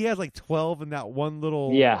 Yeah. He has like 12 in that one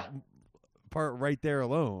little part right there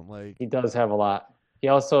alone. Like he does have a lot. He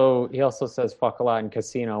also says fuck a lot in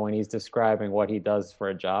Casino when he's describing what he does for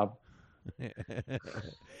a job.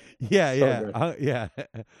 Yeah.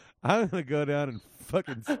 I'm gonna go down and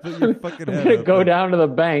fucking split your fucking head. I'm gonna go down to the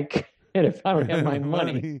bank, and if I don't have my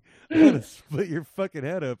money, I'm gonna split your fucking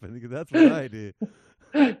head open because that's what I do.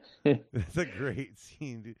 That's a great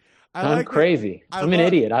scene, dude. I'm crazy. I'm an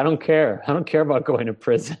idiot. I don't care. I don't care about going to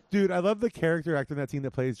prison. Dude, I love the character actor in that scene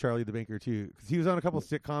that plays Charlie the Banker too, because he was on a couple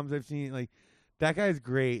sitcoms I've seen. Like that guy's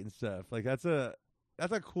great and stuff. Like that's a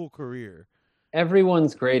cool career.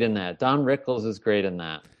 Everyone's great in that. Don Rickles is great in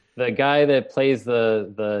that. The guy that plays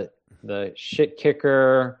the shit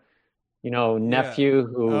kicker, nephew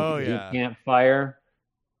who he can't fire.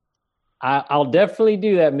 I'll definitely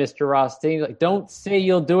do that, Mr. Rothstein. Like, don't say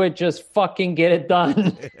you'll do it, just fucking get it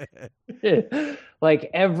done. Like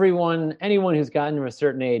anyone who's gotten to a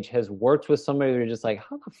certain age has worked with somebody who's just like,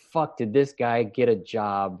 how the fuck did this guy get a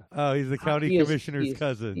job? Oh, he's the county commissioner's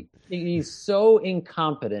cousin. He's so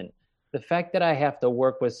incompetent. The fact that I have to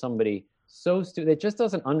work with somebody so stupid that just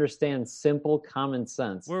doesn't understand simple common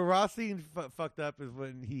sense. Where Rothstein fucked up is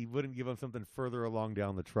when he wouldn't give him something further along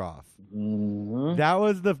down the trough. Mm-hmm. That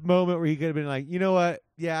was the moment where he could have been like, you know what?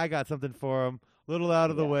 Yeah, I got something for him. A little out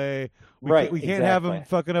of the way. We can't have him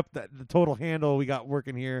fucking up the total handle we got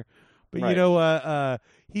working here. But you know what?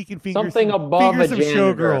 He can finger something above a some janitor.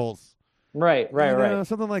 Showgirls. Right.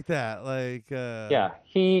 Something like that. Like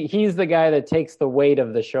he's the guy that takes the weight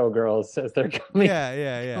of the showgirls as they're coming.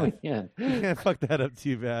 Yeah. You can't fuck that up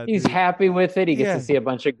too bad. He's happy with it. He gets to see a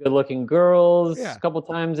bunch of good-looking girls a couple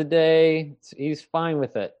times a day. He's fine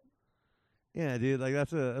with it. Yeah, dude. Like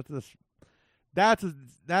that's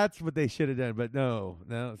what they should have done. But no.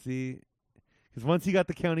 See, because once he got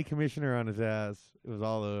the county commissioner on his ass, it was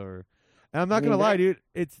all over. And I'm not gonna lie, dude.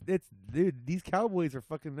 Dude. These Cowboys are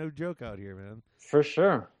fucking no joke out here, man. For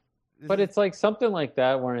sure. But it's like something like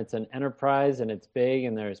that where it's an enterprise and it's big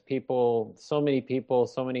and there's so many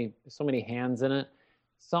hands in it.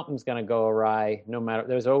 Something's gonna go awry. No matter.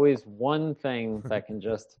 There's always one thing that can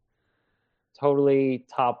just totally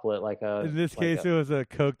topple it. In this case, it was a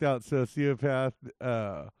coked out sociopath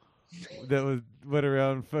that went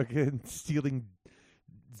around fucking stealing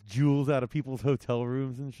jewels out of people's hotel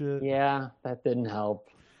rooms and shit. Yeah, that didn't help.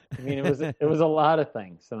 I mean, it was a lot of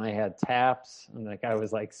things, and I had taps, and the guy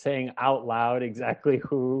was like saying out loud exactly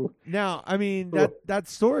who. Now, I mean that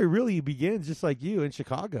story really begins just like you in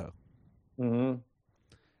Chicago. Mm-hmm.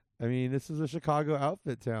 I mean, this is a Chicago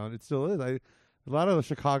outfit town. It still is. A lot of the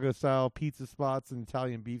Chicago style pizza spots and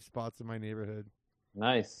Italian beef spots in my neighborhood.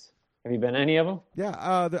 Nice. Have you been to any of them? Yeah,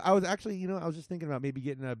 I was actually, I was just thinking about maybe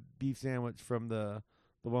getting a beef sandwich from the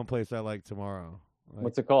one place I like tomorrow.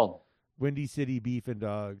 What's it called? Windy City Beef and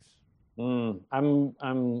Dogs.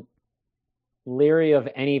 I'm leery of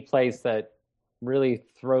any place that really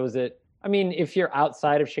throws it. I mean, if you're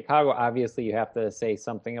outside of Chicago, obviously you have to say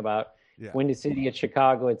something about Windy City, it's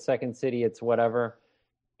Chicago, it's Second City, it's whatever.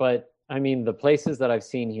 But I mean, the places that I've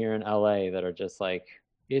seen here in LA that are just like,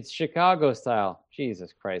 it's Chicago style.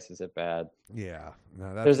 Jesus Christ, is it bad? Yeah.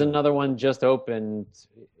 No, there's another one just opened.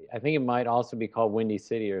 I think it might also be called Windy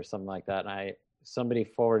City or something like that. And somebody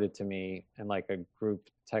forwarded to me in like a group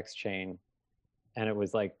text chain, and it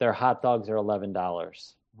was like their hot dogs are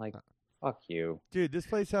 $11. Like, fuck you, dude. This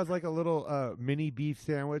place has like a little mini beef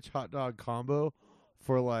sandwich hot dog combo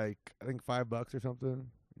for like I think $5 or something.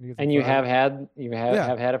 And you have had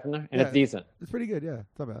it from there, and it's decent. It's pretty good. Yeah,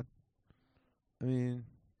 it's not bad. I mean,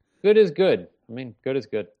 good is good. Good is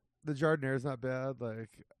good. the Jardiniere is not bad. Like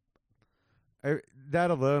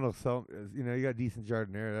that alone will sell. You know, you got decent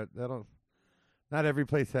Jardiniere. That'll. Not every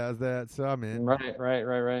place has that, so I'm in.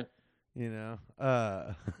 Right. You know,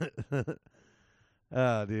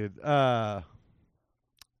 dude.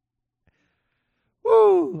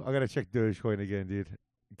 Woo! I gotta check Dogecoin again, dude.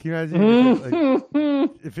 Can you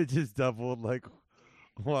imagine if it just doubled like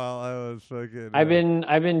while I was fucking? I've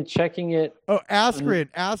been checking it. Oh,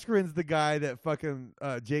 Askren's the guy that fucking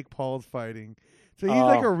Jake Paul's fighting. So he's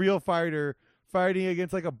like a real fighter fighting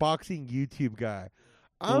against like a boxing YouTube guy.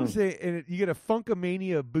 I'm saying, and you get a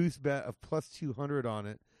Funkamania boost bet of plus 200 on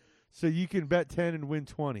it, so you can bet 10 and win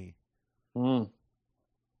 20.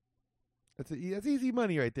 That's easy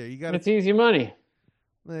money right there. It's easy money.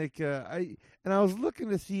 Like I was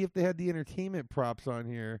looking to see if they had the entertainment props on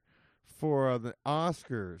here for the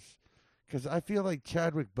Oscars, because I feel like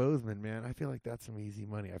Chadwick Boseman, man. I feel like that's some easy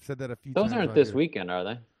money. I've said that a few times. Those aren't this weekend, are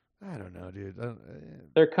they? I don't know, dude.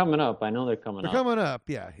 They're coming up. I know they're coming up. They're coming up.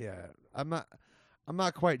 Yeah. I'm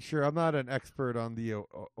not quite sure. I'm not an expert on the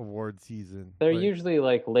award season. They're usually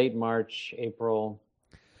like late March, April.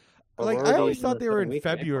 Like I always thought they were in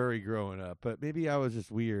February growing up, but maybe I was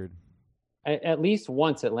just weird. At least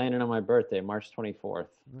once it landed on my birthday, March 24th.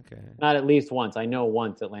 Okay. Not at least once. I know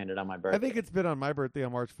once it landed on my birthday. I think it's been on my birthday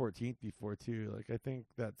on March 14th before too. Like I think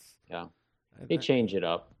that's They change it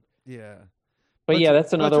up. Yeah. But yeah,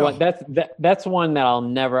 that's another one. That's one that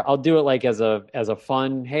I'll do it like as a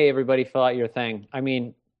fun, hey, everybody fill out your thing. I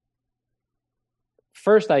mean,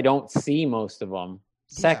 first, I don't see most of them.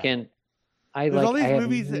 Second, I have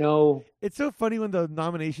movies it's so funny when the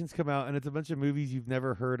nominations come out and it's a bunch of movies you've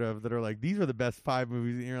never heard of that are like, these are the best 5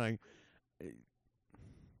 movies, and you're like,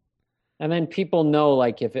 and then people know,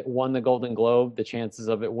 like, if it won the Golden Globe, the chances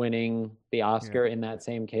of it winning the Oscar in that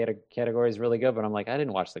same category is really good. But I'm like, I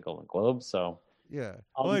didn't watch the Golden Globe, so yeah.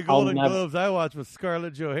 Only Golden Globes I watched was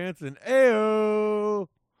Scarlett Johansson. Ayo.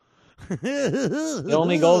 The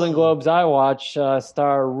only Golden Globes I watch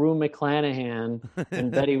star Rue McClanahan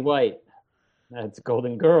and Betty White. That's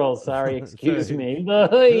Golden Girls. Sorry, excuse me.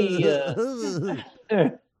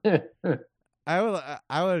 I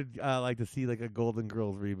would like to see like a Golden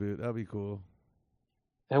Girls reboot. That'd be cool.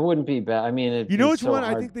 That wouldn't be bad. I mean, you know which one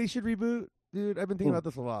I think they should reboot, dude? I've been thinking about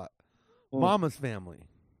this a lot. Mama's Family.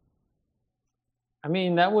 I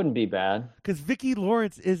mean, that wouldn't be bad. Because Vicki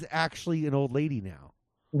Lawrence is actually an old lady now.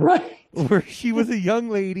 Right. Where she was a young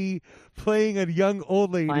lady playing a young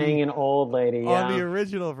old lady. Playing an old lady, on the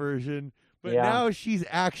original version. But now she's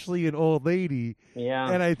actually an old lady. Yeah.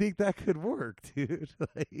 And I think that could work, dude.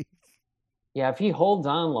 Yeah, if he holds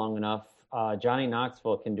on long enough, Johnny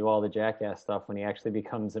Knoxville can do all the Jackass stuff when he actually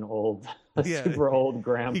becomes an old, super old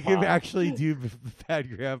grandpa. He can actually do Bad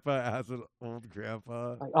Grandpa as an old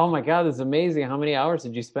grandpa. Like, oh my God, this is amazing. How many hours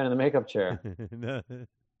did you spend in the makeup chair?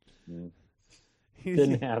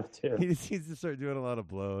 Didn't have to. He just needs to start doing a lot of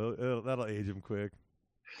blow. That'll age him quick.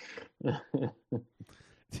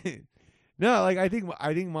 No, like I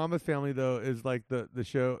think Mama's Family though is like the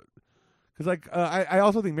show, because like I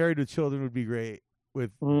also think Married with Children would be great with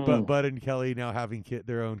Bud and Kelly now having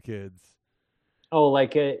their own kids. Oh,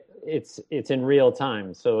 like it's in real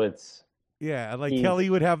time, so it's like Kelly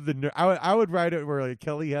would have I would write it where like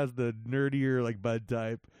Kelly has the nerdier like Bud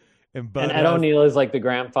type, and Ed O'Neill is like the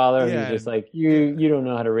grandfather, and he's just like you don't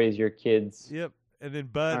know how to raise your kids. Yep, and then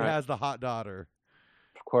Bud has the hot daughter.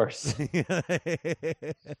 Of course.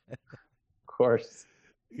 Course.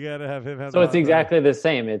 You gotta have him have. So it's exactly the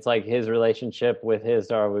same. It's like his relationship with his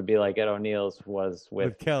daughter would be like Ed O'Neill's was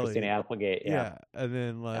with Kelly. Christina Applegate. Yeah. And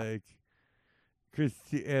then like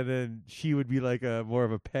and then she would be like a more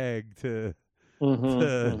of a peg to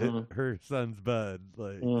her son's Bud.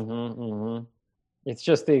 Like it's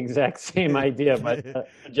just the exact same idea, but a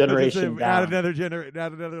generation down. Add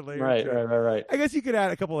another layer. Right. I guess you could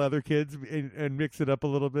add a couple other kids and mix it up a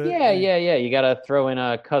little bit. Yeah. You got to throw in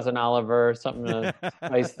a Cousin Oliver, something to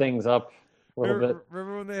spice things up a little bit.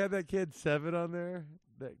 Remember when they had that kid 7 on there?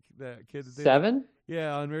 That kid. 7?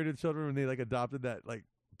 Yeah, on Married with Children, when they like adopted that like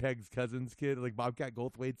Peg's cousin's kid, like Bobcat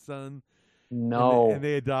Goldthwait's son. No. And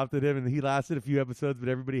they adopted him, and he lasted a few episodes, but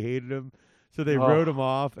everybody hated him, so they wrote him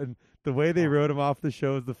off. And the way they wrote him off the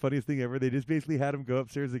show is the funniest thing ever. They just basically had him go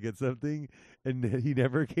upstairs and get something, and he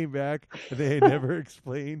never came back, and they had never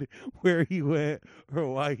explained where he went or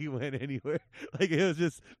why he went anywhere. Like, it was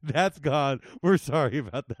just, that's gone. We're sorry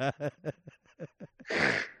about that.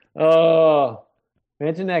 Oh,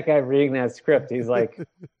 imagine that guy reading that script. He's like,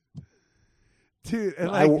 dude,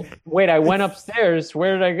 and like, I went upstairs.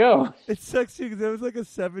 Where did I go? It sucks too, because there was like a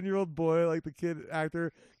 7-year-old boy, like the kid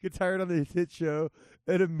actor gets hired on the hit show,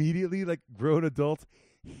 and immediately, like grown adults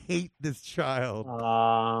hate this child.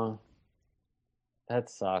 That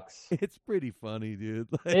sucks. It's pretty funny, dude.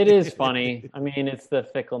 It is funny. I mean, it's the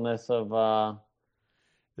fickleness of.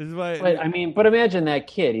 This is why. But imagine that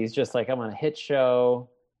kid. He's just like, I'm on a hit show.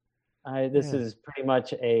 This is pretty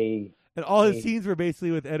much and all his scenes were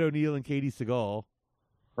basically with Ed O'Neill and Katie Seagal.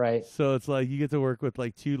 Right. So it's like you get to work with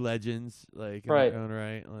like two legends, like in their own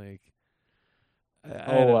right. Like,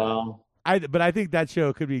 wow. But I think that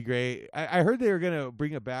show could be great. I heard they were gonna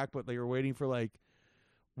bring it back, but they were waiting for like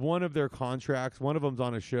one of their contracts. One of them's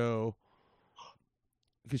on a show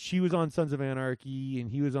because she was on Sons of Anarchy and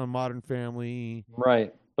he was on Modern Family.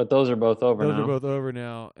 Right. But those are both over now. Those are both over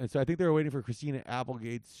now. And so I think they were waiting for Christina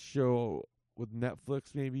Applegate's show with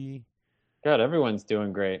Netflix, maybe. God, everyone's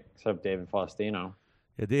doing great except David Faustino.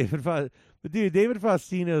 Yeah, David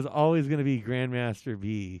Faustino is always going to be Grandmaster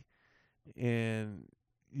B. And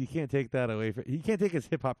you can't take that away from. You can't take his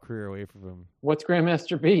hip hop career away from him. What's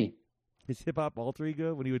Grandmaster B? His hip hop alter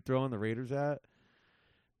ego when he would throw on the Raiders hat.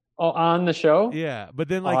 Oh, on the show? Yeah, but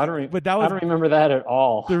then like, I don't remember that at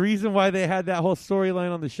all. The reason why they had that whole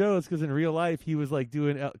storyline on the show is because in real life he was like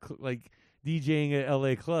doing like DJing at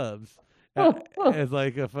LA clubs as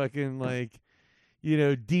like a fucking like, you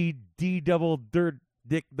know, D double dirt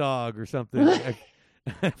dick dog or something.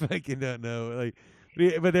 I fucking don't know. Like,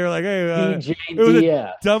 but they were like, hey, DJ it was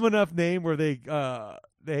a dumb enough name where they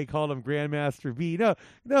called him Grandmaster B. No,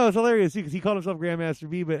 it's hilarious because he called himself Grandmaster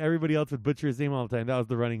B, but everybody else would butcher his name all the time. That was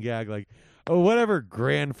the running gag, like, oh, whatever,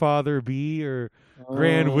 Grandfather B or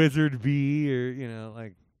Grand Wizard B or, you know,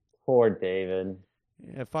 like. Poor David.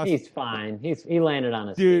 Yeah, he's fine. He landed on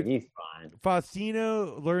his feet. He's fine.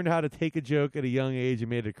 Faustino learned how to take a joke at a young age and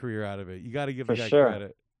made a career out of it. You got to give the guy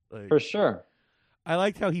credit. Like, for sure. I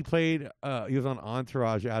liked how he played. He was on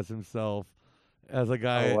Entourage as himself, as a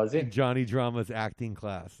guy in Johnny Drama's acting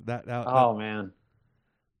class. Man,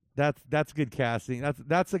 that's good casting.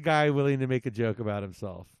 That's a guy willing to make a joke about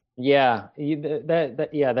himself. Yeah, that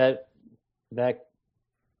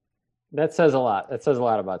says a lot. That says a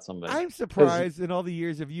lot about somebody. I'm surprised in all the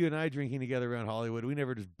years of you and I drinking together around Hollywood, we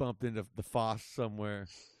never just bumped into the Foss somewhere.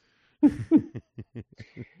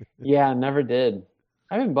 Yeah, never did.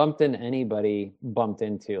 I haven't bumped into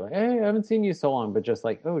like, hey, I haven't seen you so long, but just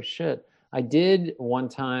like, oh shit. I did one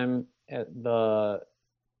time at the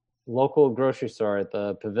local grocery store at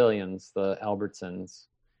the Pavilions, the Albertsons,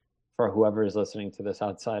 for whoever is listening to this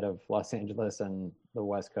outside of Los Angeles and the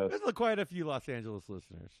West Coast. There's quite a few Los Angeles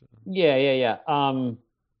listeners. So. Yeah.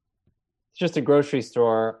 It's just a grocery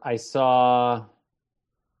store. I saw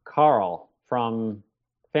Carl from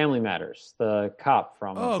Family Matters, the cop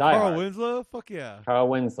from Die Carl Hard. Winslow? Fuck yeah. Carl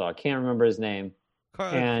Winslow. I can't remember his name.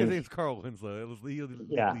 His name's Carl Winslow. It was legally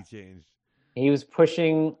changed. He was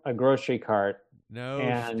pushing a grocery cart.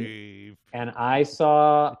 Steve. And I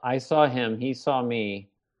saw him. He saw me.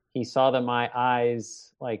 He saw that my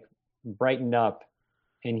eyes like brightened up,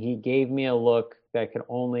 and he gave me a look that could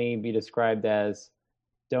only be described as,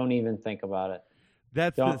 "Don't even think about it."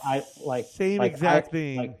 That's same exact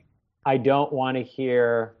thing. Like, I don't want to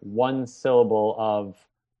hear one syllable of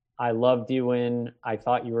 "I loved you" in, "I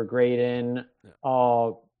thought you were great" in,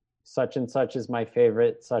 "Oh, such and such is my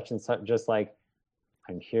favorite," such and such. Just like,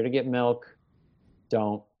 I'm here to get milk.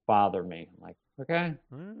 Don't bother me. I'm like, okay.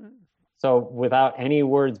 So without any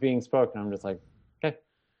words being spoken, I'm just like, okay.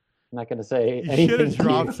 I'm not going to say anything. You should have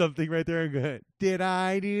dropped something right there and go, did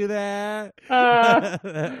I do that?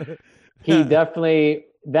 He definitely,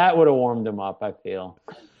 that would have warmed him up, I feel.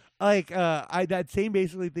 Like, that same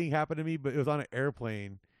basically thing happened to me, but it was on an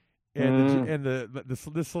airplane. And this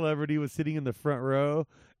celebrity was sitting in the front row.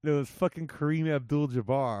 And it was fucking Kareem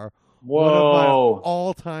Abdul-Jabbar. Whoa. One of my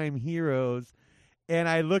all-time heroes. And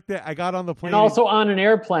I got on the plane. And also on an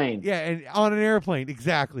airplane. Yeah, and on an airplane,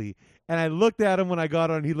 exactly. And I looked at him when I got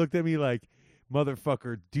on. He looked at me like,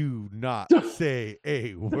 motherfucker, do not say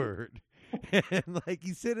a word. And like,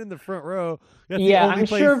 you sit in the front row. That's I'm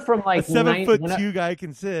sure from like a 7'2" guy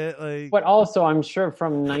can sit. Like, but also, I'm sure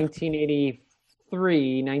from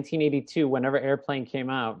 1983, 1982, whenever Airplane came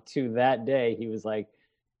out to that day, he was like,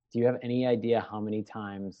 do you have any idea how many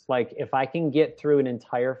times? Like, if I can get through an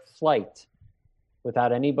entire flight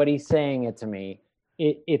without anybody saying it to me,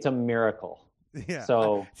 it's a miracle. Yeah.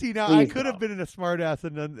 So I could have been in a smart ass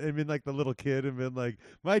and been like the little kid and been like,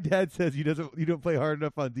 my dad says you don't play hard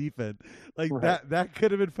enough on defense. Like that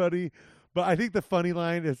could have been funny. But I think the funny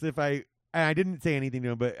line is I didn't say anything to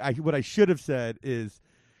him, but what I should have said is,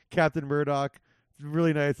 Captain Murdoch, it's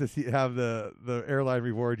really nice to have the airline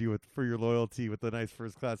reward you for your loyalty with a nice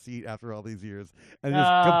first class seat after all these years, and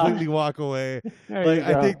just completely walk away. Like,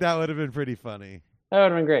 I think that would have been pretty funny. That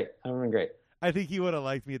would have been great. I think he would have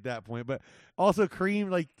liked me at that point. But also Kareem,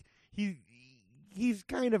 like he's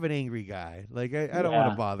kind of an angry guy. Like I don't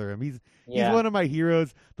want to bother him. He's one of my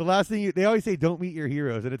heroes. The last thing they always say, don't meet your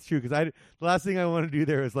heroes, and it's true because the last thing I want to do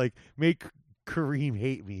there is like make Kareem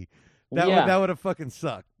hate me. That would have fucking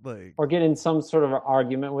sucked. Like, or get in some sort of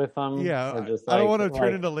argument with them. Yeah, or just I don't want to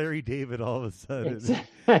turn into Larry David all of a sudden.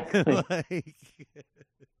 Exactly. Like,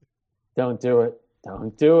 don't do it.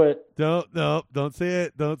 Don't do it. Don't say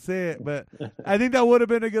it. Don't say it. But I think that would have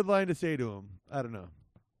been a good line to say to him. I don't know.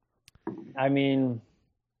 I mean,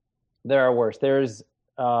 there are worse. There's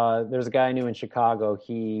a guy I knew in Chicago.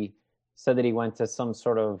 He said that he went to some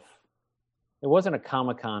sort of, it wasn't a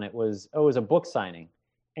Comic-Con. It was a book signing.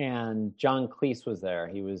 And John Cleese was there.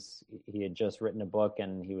 He had just written a book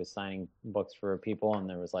and he was signing books for people. And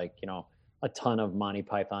there was like, a ton of Monty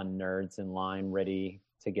Python nerds in line ready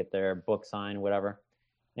to get their book signed, whatever.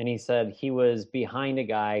 And he said he was behind a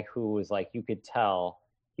guy who was like, you could tell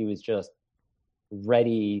he was just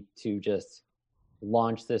ready to just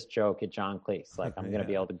launch this joke at John Cleese. Like, I'm going to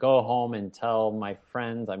be able to go home and tell my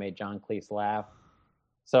friends I made John Cleese laugh.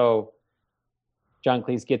 So John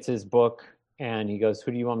Cleese gets his book and he goes,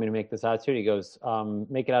 who do you want me to make this out to? He goes,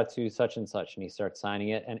 make it out to such and such. And he starts signing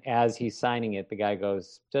it. And as he's signing it, the guy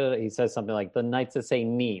goes, he says something like, the nights that say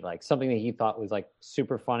me, like something that he thought was like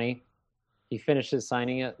super funny. He finishes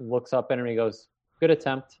signing it, looks up at him, and he goes, good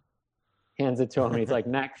attempt. Hands it to him, and he's like,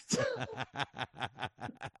 next.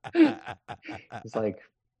 He's like,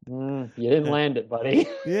 you didn't land it, buddy.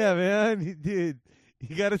 Yeah, man. Dude,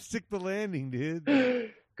 you got to stick the landing, dude.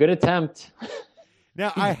 Good attempt.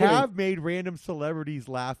 Now, I have made random celebrities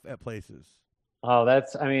laugh at places. Oh,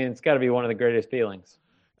 it's got to be one of the greatest feelings.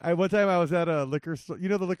 One time I was at a liquor store. You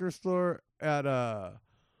know the liquor store at...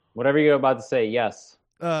 Whatever you're about to say, yes.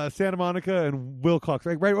 Santa Monica and Wilcox,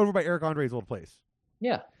 right over by Eric Andre's old place.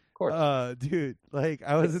 Yeah, of course. Dude, like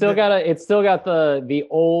I was... It's still got the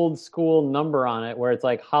old school number on it where it's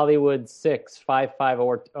like Hollywood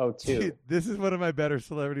 65502. Dude, this is one of my better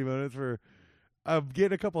celebrity moments where I'm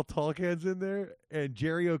getting a couple tall cans in there, and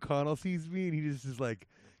Jerry O'Connell sees me, and he just is like,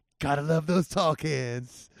 "Gotta love those tall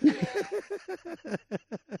cans."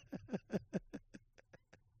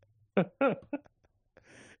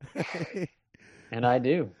 And I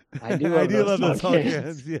do. I do love those tall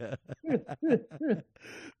cans. Yeah.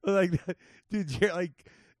 Like, dude, like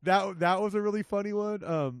that was a really funny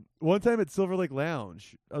one. One time at Silver Lake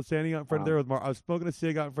Lounge, I was standing out in front of there with I was smoking a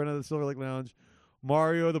cig out in front of the Silver Lake Lounge.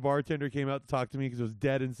 Mario, the bartender, came out to talk to me because it was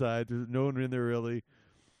dead inside. There's no one in there really.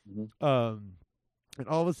 Mm-hmm. And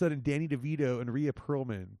all of a sudden, Danny DeVito and Rhea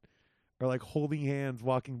Perlman are like holding hands,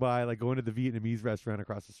 walking by, like going to the Vietnamese restaurant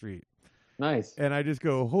across the street. Nice. And I just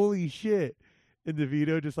go, "Holy shit!" And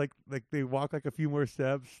DeVito just like they walk like a few more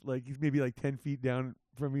steps, like he's maybe like 10 feet down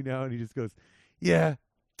from me now, and he just goes, "Yeah,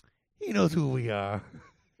 he knows who we are."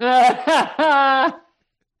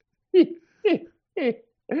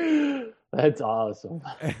 That's awesome.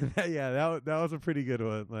 Yeah, that was a pretty good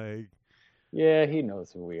one. Like, yeah, he knows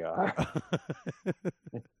who we are.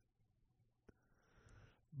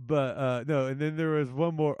 But no, and then there was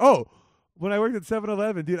one more. Oh, when I worked at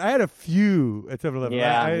 7-Eleven, dude, I had a few at 7-Eleven.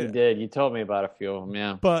 Yeah, you did. You told me about a few of them.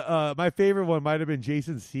 Yeah. But my favorite one might have been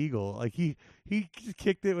Jason Segel. Like he just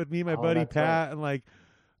kicked it with me and my buddy Pat, right. And like,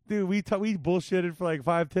 dude, we bullshitted for like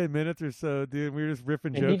 5-10 minutes or so, dude. We were just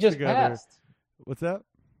riffing jokes he just together. Passed. What's that?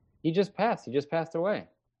 He just passed. He just passed away.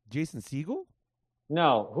 Jason Segel?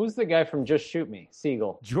 No, who's the guy from Just Shoot Me?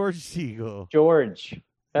 Segel. George Segel. George.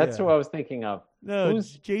 That's who I was thinking of. No,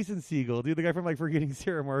 who's Jason Segel, dude, the guy from like Forgetting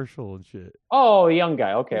Sarah Marshall and shit. Oh, the young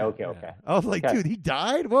guy. Okay. I was like, dude, he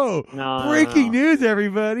died? Whoa. No, breaking news,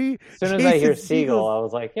 everybody. As soon as I hear Segel, I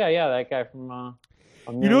was like, yeah, that guy from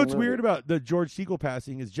You know what's weird about the George Segel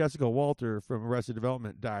passing is Jessica Walter from Arrested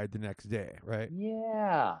Development died the next day, right?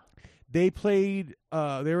 Yeah. They played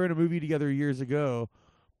they were in a movie together years ago,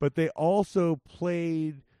 but they also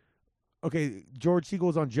played George Segel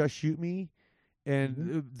was on Just Shoot Me,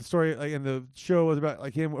 and the story and the show was about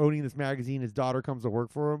like him owning this magazine. His daughter comes to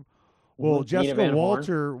work for him. Well, Jessica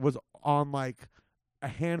Walter was on like a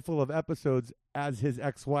handful of episodes as his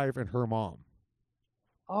ex-wife and her mom.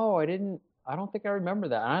 Oh, I don't think I remember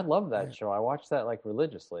that. And I love that show. I watched that like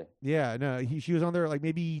religiously. Yeah, no, she was on there like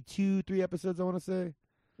maybe 2-3 episodes, I want to say.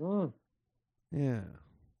 Yeah.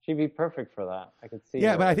 She'd be perfect for that. I could see.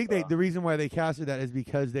 Yeah, but I think the reason why they casted that is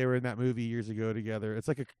because they were in that movie years ago together. It's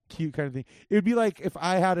like a cute kind of thing. It would be like if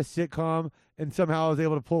I had a sitcom and somehow I was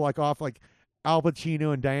able to pull like off like Al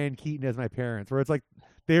Pacino and Diane Keaton as my parents, where it's like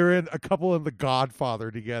they were in a couple in The Godfather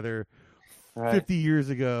together 50 years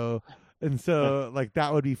ago. And so, like,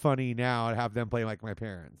 that would be funny now to have them play like my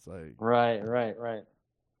parents. Like, Right.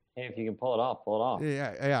 Hey, if you can pull it off, pull it off.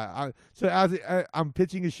 yeah. So I'm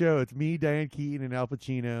pitching a show. It's me, Diane Keaton, and Al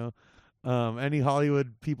Pacino. Any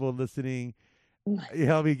Hollywood people listening,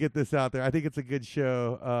 help me get this out there. I think it's a good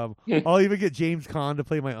show. I'll even get James Caan to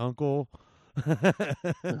play my uncle.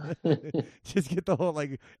 Just get the whole,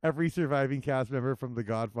 like, every surviving cast member from The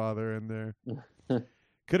Godfather in there.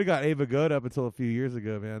 Could have got Ava Gold up until a few years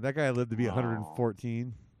ago, man. That guy lived to be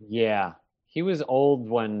 114. Yeah, he was old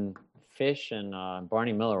when Fish and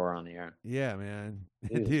Barney Miller were on the air. Yeah, man.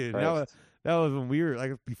 Jesus Dude, Christ. that was when we were,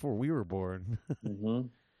 like, before we were born. Mm-hmm.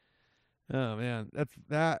 Oh, man. That's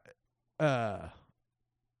that.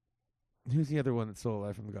 Who's the other one that's still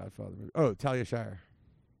alive from The Godfather movie? Oh, Talia Shire.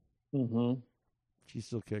 Mm-hmm. She's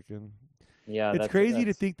still kicking. Yeah, it's crazy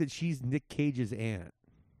to think that she's Nick Cage's aunt.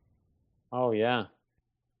 Oh, yeah.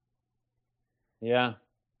 Yeah.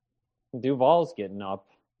 Duvall's getting up.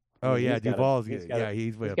 Oh, yeah, Duvall's getting,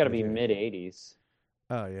 he's way up. He's got to be mid-80s.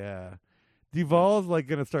 Oh, yeah. Duvall's, like,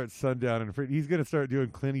 going to start Sundown, and he's going to start doing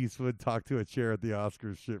Clint Eastwood talk to a chair at the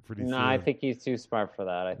Oscars shit pretty soon. No, I think he's too smart for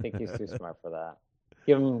that.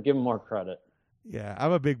 Give him more credit. Yeah,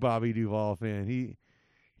 I'm a big Bobby Duvall fan.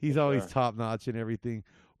 He's always top notch and everything.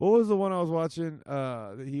 What was the one I was watching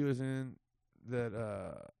that he was in that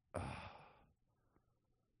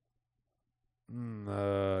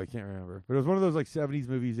I can't remember. But it was one of those, like, 70s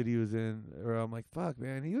movies that he was in where I'm like, fuck,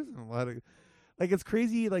 man, he was in a lot of, like, it's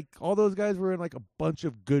crazy, like, all those guys were in, like, a bunch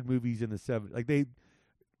of good movies in the 70s. Like, they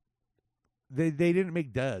didn't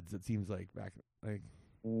make duds, it seems like, back, like.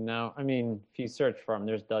 No, I mean, if you search for them,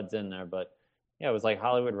 there's duds in there, but yeah, it was like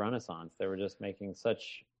Hollywood Renaissance. They were just making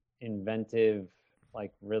such inventive,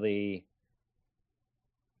 like, really.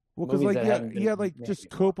 Well, because, like, just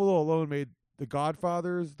Coppola alone made The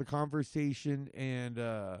Godfathers, The Conversation, and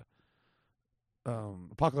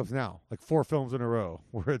Apocalypse Now, like 4 films in a row.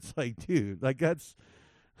 Where it's like, dude, like, that's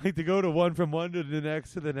like to go to one to the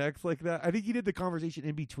next like that. I think he did The Conversation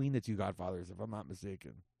in between the 2 Godfathers, if I'm not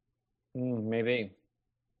mistaken. Maybe.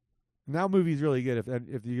 Now, movie's really good.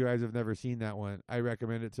 If you guys have never seen that one, I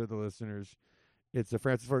recommend it to the listeners. It's a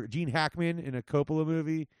Francis Ford, Gene Hackman in a Coppola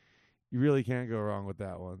movie. You really can't go wrong with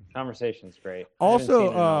that one. Conversation's great.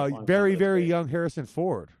 Also, very, very young Harrison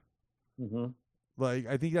Ford. Mm-hmm. Like,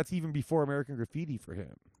 I think that's even before American Graffiti for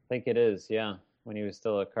him. I think it is, yeah, when he was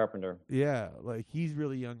still a carpenter. Yeah, like, he's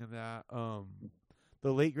really young in that.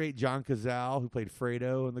 The late, great John Cazale, who played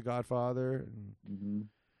Fredo in The Godfather. And,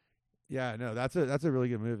 yeah, no, that's a really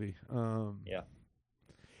good movie. Yeah.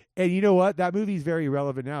 And you know what? That movie's very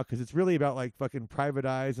relevant now because it's really about, like, fucking Private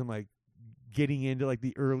Eyes and, like, getting into, like,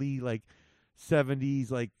 the early, like,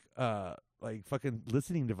 70s, like fucking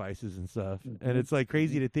listening devices and stuff. Mm-hmm. And it's, like,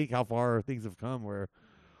 crazy to think how far things have come where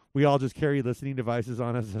we all just carry listening devices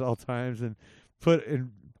on us at all times and put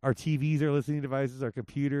in our TVs are listening devices, our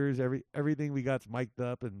computers, everything we got's mic'd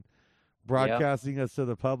up and broadcasting us to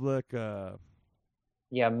the public.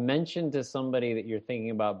 Yeah, mention to somebody that you're thinking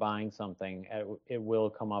about buying something. It will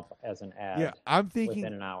come up as an ad. Yeah, I'm thinking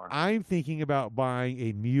within an hour. I'm thinking about buying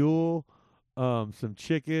a mule, some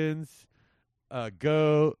chickens, a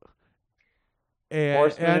goat,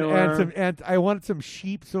 and I want some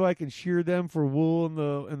sheep so I can shear them for wool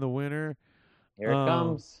in the winter. Here it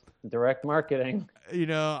comes, direct marketing. You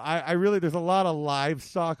know, I really there's a lot of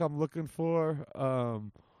livestock I'm looking for.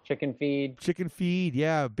 Chicken feed.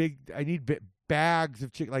 Yeah, I need bags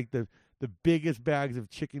of chicken, like the biggest bags of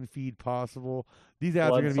chicken feed possible. These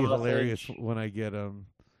ads are going to be hilarious when I get them.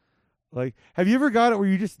 Like, have you ever got it where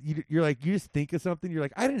you just think of something, you're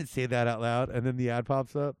like, I didn't say that out loud, and then the ad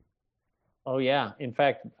pops up? Oh yeah. In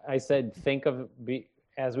fact, I said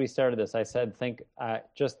as we started this, I said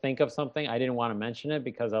just think of something. I didn't want to mention it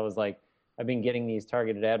because I was like, I've been getting these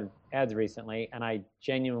targeted ads recently, and I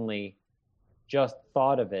genuinely just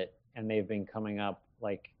thought of it, and they've been coming up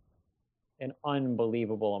like an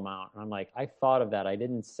unbelievable amount. And I'm like, I thought of that. I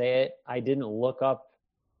didn't say it. I didn't look on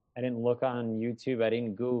YouTube. I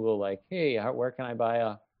didn't Google like, hey, where can I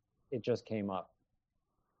buy it just came up.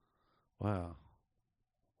 Wow.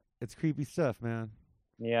 It's creepy stuff, man.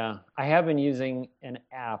 Yeah. I have been using an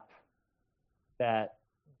app that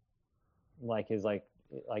is like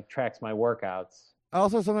tracks my workouts.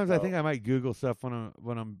 Also, sometimes I think I might Google stuff when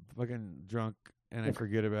I'm fucking drunk and I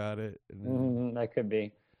forget about it. That could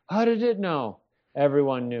be. How did it know?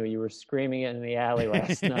 Everyone knew. You were screaming it in the alley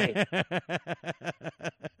last night.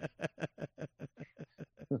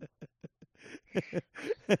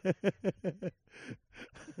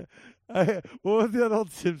 What was the other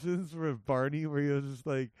old Simpsons with Barney where he was just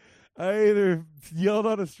like, I either yelled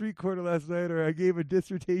on a street corner last night or I gave a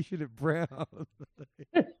dissertation at Brown.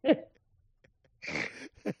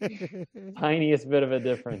 Tiniest bit of a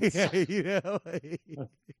difference. Yeah,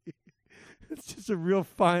 it's just a real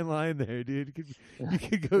fine line there, dude. You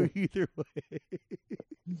could go either way.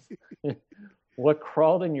 What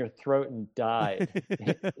crawled in your throat and died?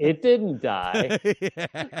 It didn't die.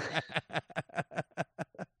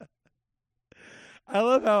 I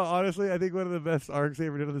love how, honestly, I think one of the best arcs they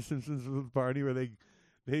ever did on The Simpsons was with Barney, where they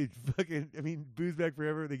fucking, booze back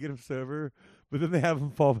forever, they get him sober, but then they have him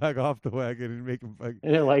fall back off the wagon and make him fucking...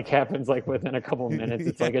 And it happens within a couple minutes.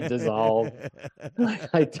 It's like a dissolve.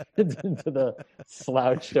 Into the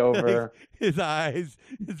slouched over. His eyes,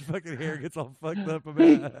 his fucking hair gets all fucked up.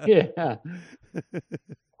 Yeah.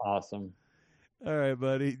 Awesome. All right,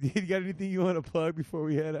 buddy. You got anything you want to plug before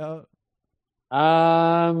we head out?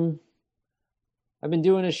 I've been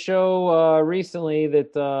doing a show recently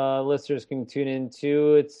that listeners can tune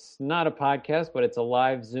into. It's not a podcast, but it's a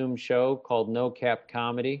live Zoom show called No Cap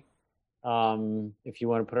Comedy. If you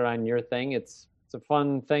want to put it on your thing, it's a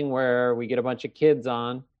fun thing where we get a bunch of kids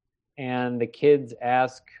on, and the kids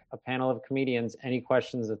ask a panel of comedians any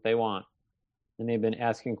questions that they want. And they've been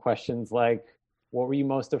asking questions like, what were you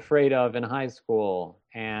most afraid of in high school?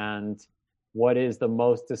 And what is the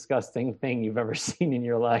most disgusting thing you've ever seen in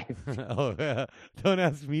your life? Oh, yeah. Don't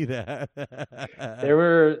ask me that. There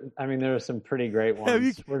were some pretty great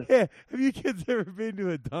ones. Have you kids ever been to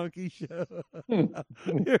a donkey show? You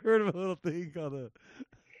heard of a little thing called a...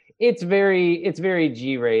 It's very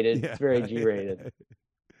G-rated. Yeah. It's very G-rated.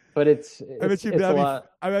 But I bet you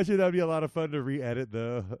that'd be a lot of fun to re-edit,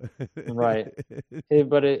 though. Right.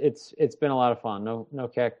 But it's been a lot of fun.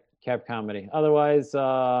 No cap comedy. Otherwise,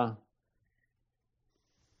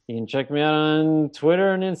 you can check me out on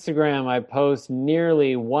Twitter and Instagram. I post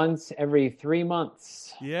nearly once every 3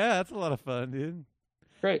 months. Yeah, that's a lot of fun, dude.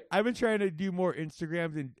 Great. I've been trying to do more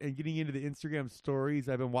Instagrams and getting into the Instagram stories.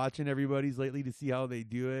 I've been watching everybody's lately to see how they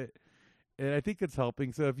do it. And I think it's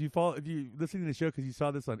helping. So if you listening to the show because you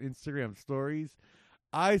saw this on Instagram stories,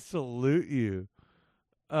 I salute you.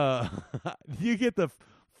 You get the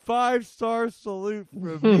 5-star salute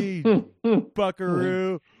from me,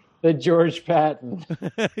 Buckaroo. The George Patton.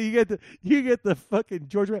 you get the fucking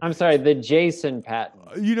George Patton. I'm sorry, the Jason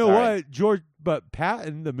Patton. You know what? But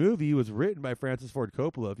Patton, the movie, was written by Francis Ford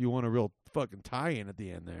Coppola, if you want a real fucking tie-in at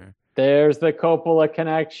the end there. There's the Coppola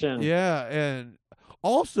connection. Yeah, and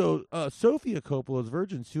also Sofia Coppola's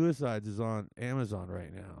Virgin Suicides is on Amazon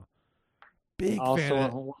right now. Big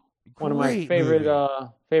fan. One of my favorite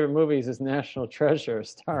movies is National Treasure,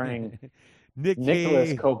 starring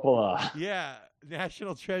Nicholas Coppola. Yeah.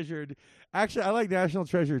 National Treasure. Actually, I like National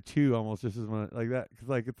Treasure 2 almost just as much like that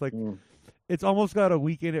because it's almost got a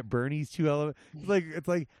Weekend at Bernie's 2 element. It's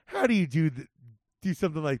like how do you do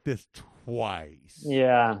something like this twice?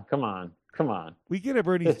 Yeah, come on. Weekend at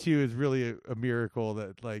Bernie's 2 is really a miracle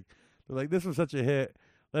that they're like this was such a hit.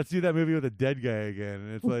 Let's do that movie with a dead guy again.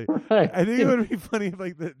 And it's like, right. I think it would be funny if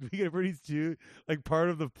the Weekend at Bernie's 2, part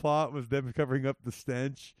of the plot was them covering up the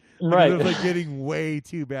stench. Right. It was getting way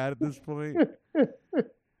too bad at this point.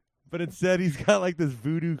 But instead he's got this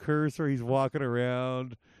voodoo curse where he's walking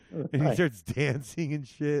around and he starts dancing and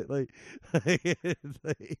shit. So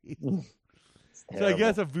I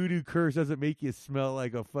guess a voodoo curse doesn't make you smell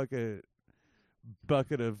like a fucking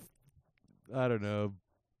bucket of, I don't know,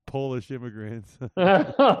 Polish immigrants. On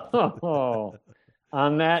that note,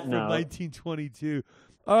 from 1922.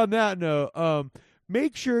 On that note,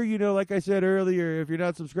 make sure like I said earlier, if you're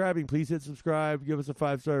not subscribing, please hit subscribe, give us a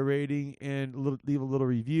 5-star rating, and leave a little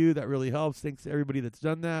review. That really helps. Thanks to everybody that's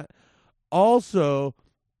done that. Also,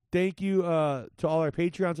 thank you to all our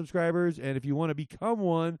Patreon subscribers, and if you want to become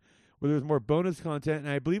one, where there's more bonus content,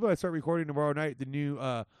 and I believe I start recording tomorrow night the new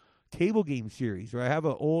table game series where I have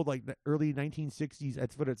an old early 1960s.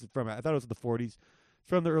 That's what it's from. I thought it was the 40s. It's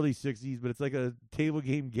from the early 60s, but it's like a table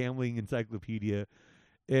game gambling encyclopedia.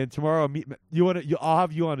 And tomorrow, I'll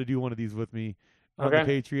have you on to do one of these with me on the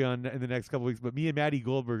Patreon in the next couple weeks. But me and Maddie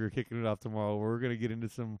Goldberg are kicking it off tomorrow. Where we're gonna get into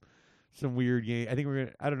some weird game. I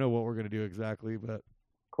don't know what we're gonna do exactly, but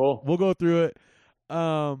cool. We'll go through it.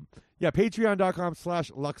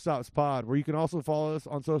 Patreon.com/LuxStopsPod, where you can also follow us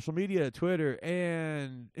on social media, Twitter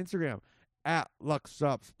and Instagram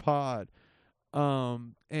 @LuxStopsPod.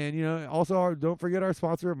 And also don't forget our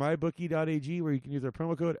sponsor, mybookie.ag, where you can use our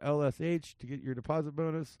promo code LSH to get your deposit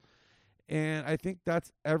bonus. And I think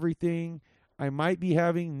that's everything. I might be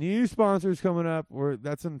having new sponsors coming up, or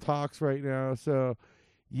that's in talks right now. So,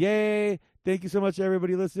 yay! Thank you so much,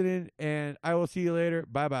 everybody listening, and I will see you later.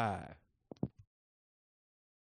 Bye bye.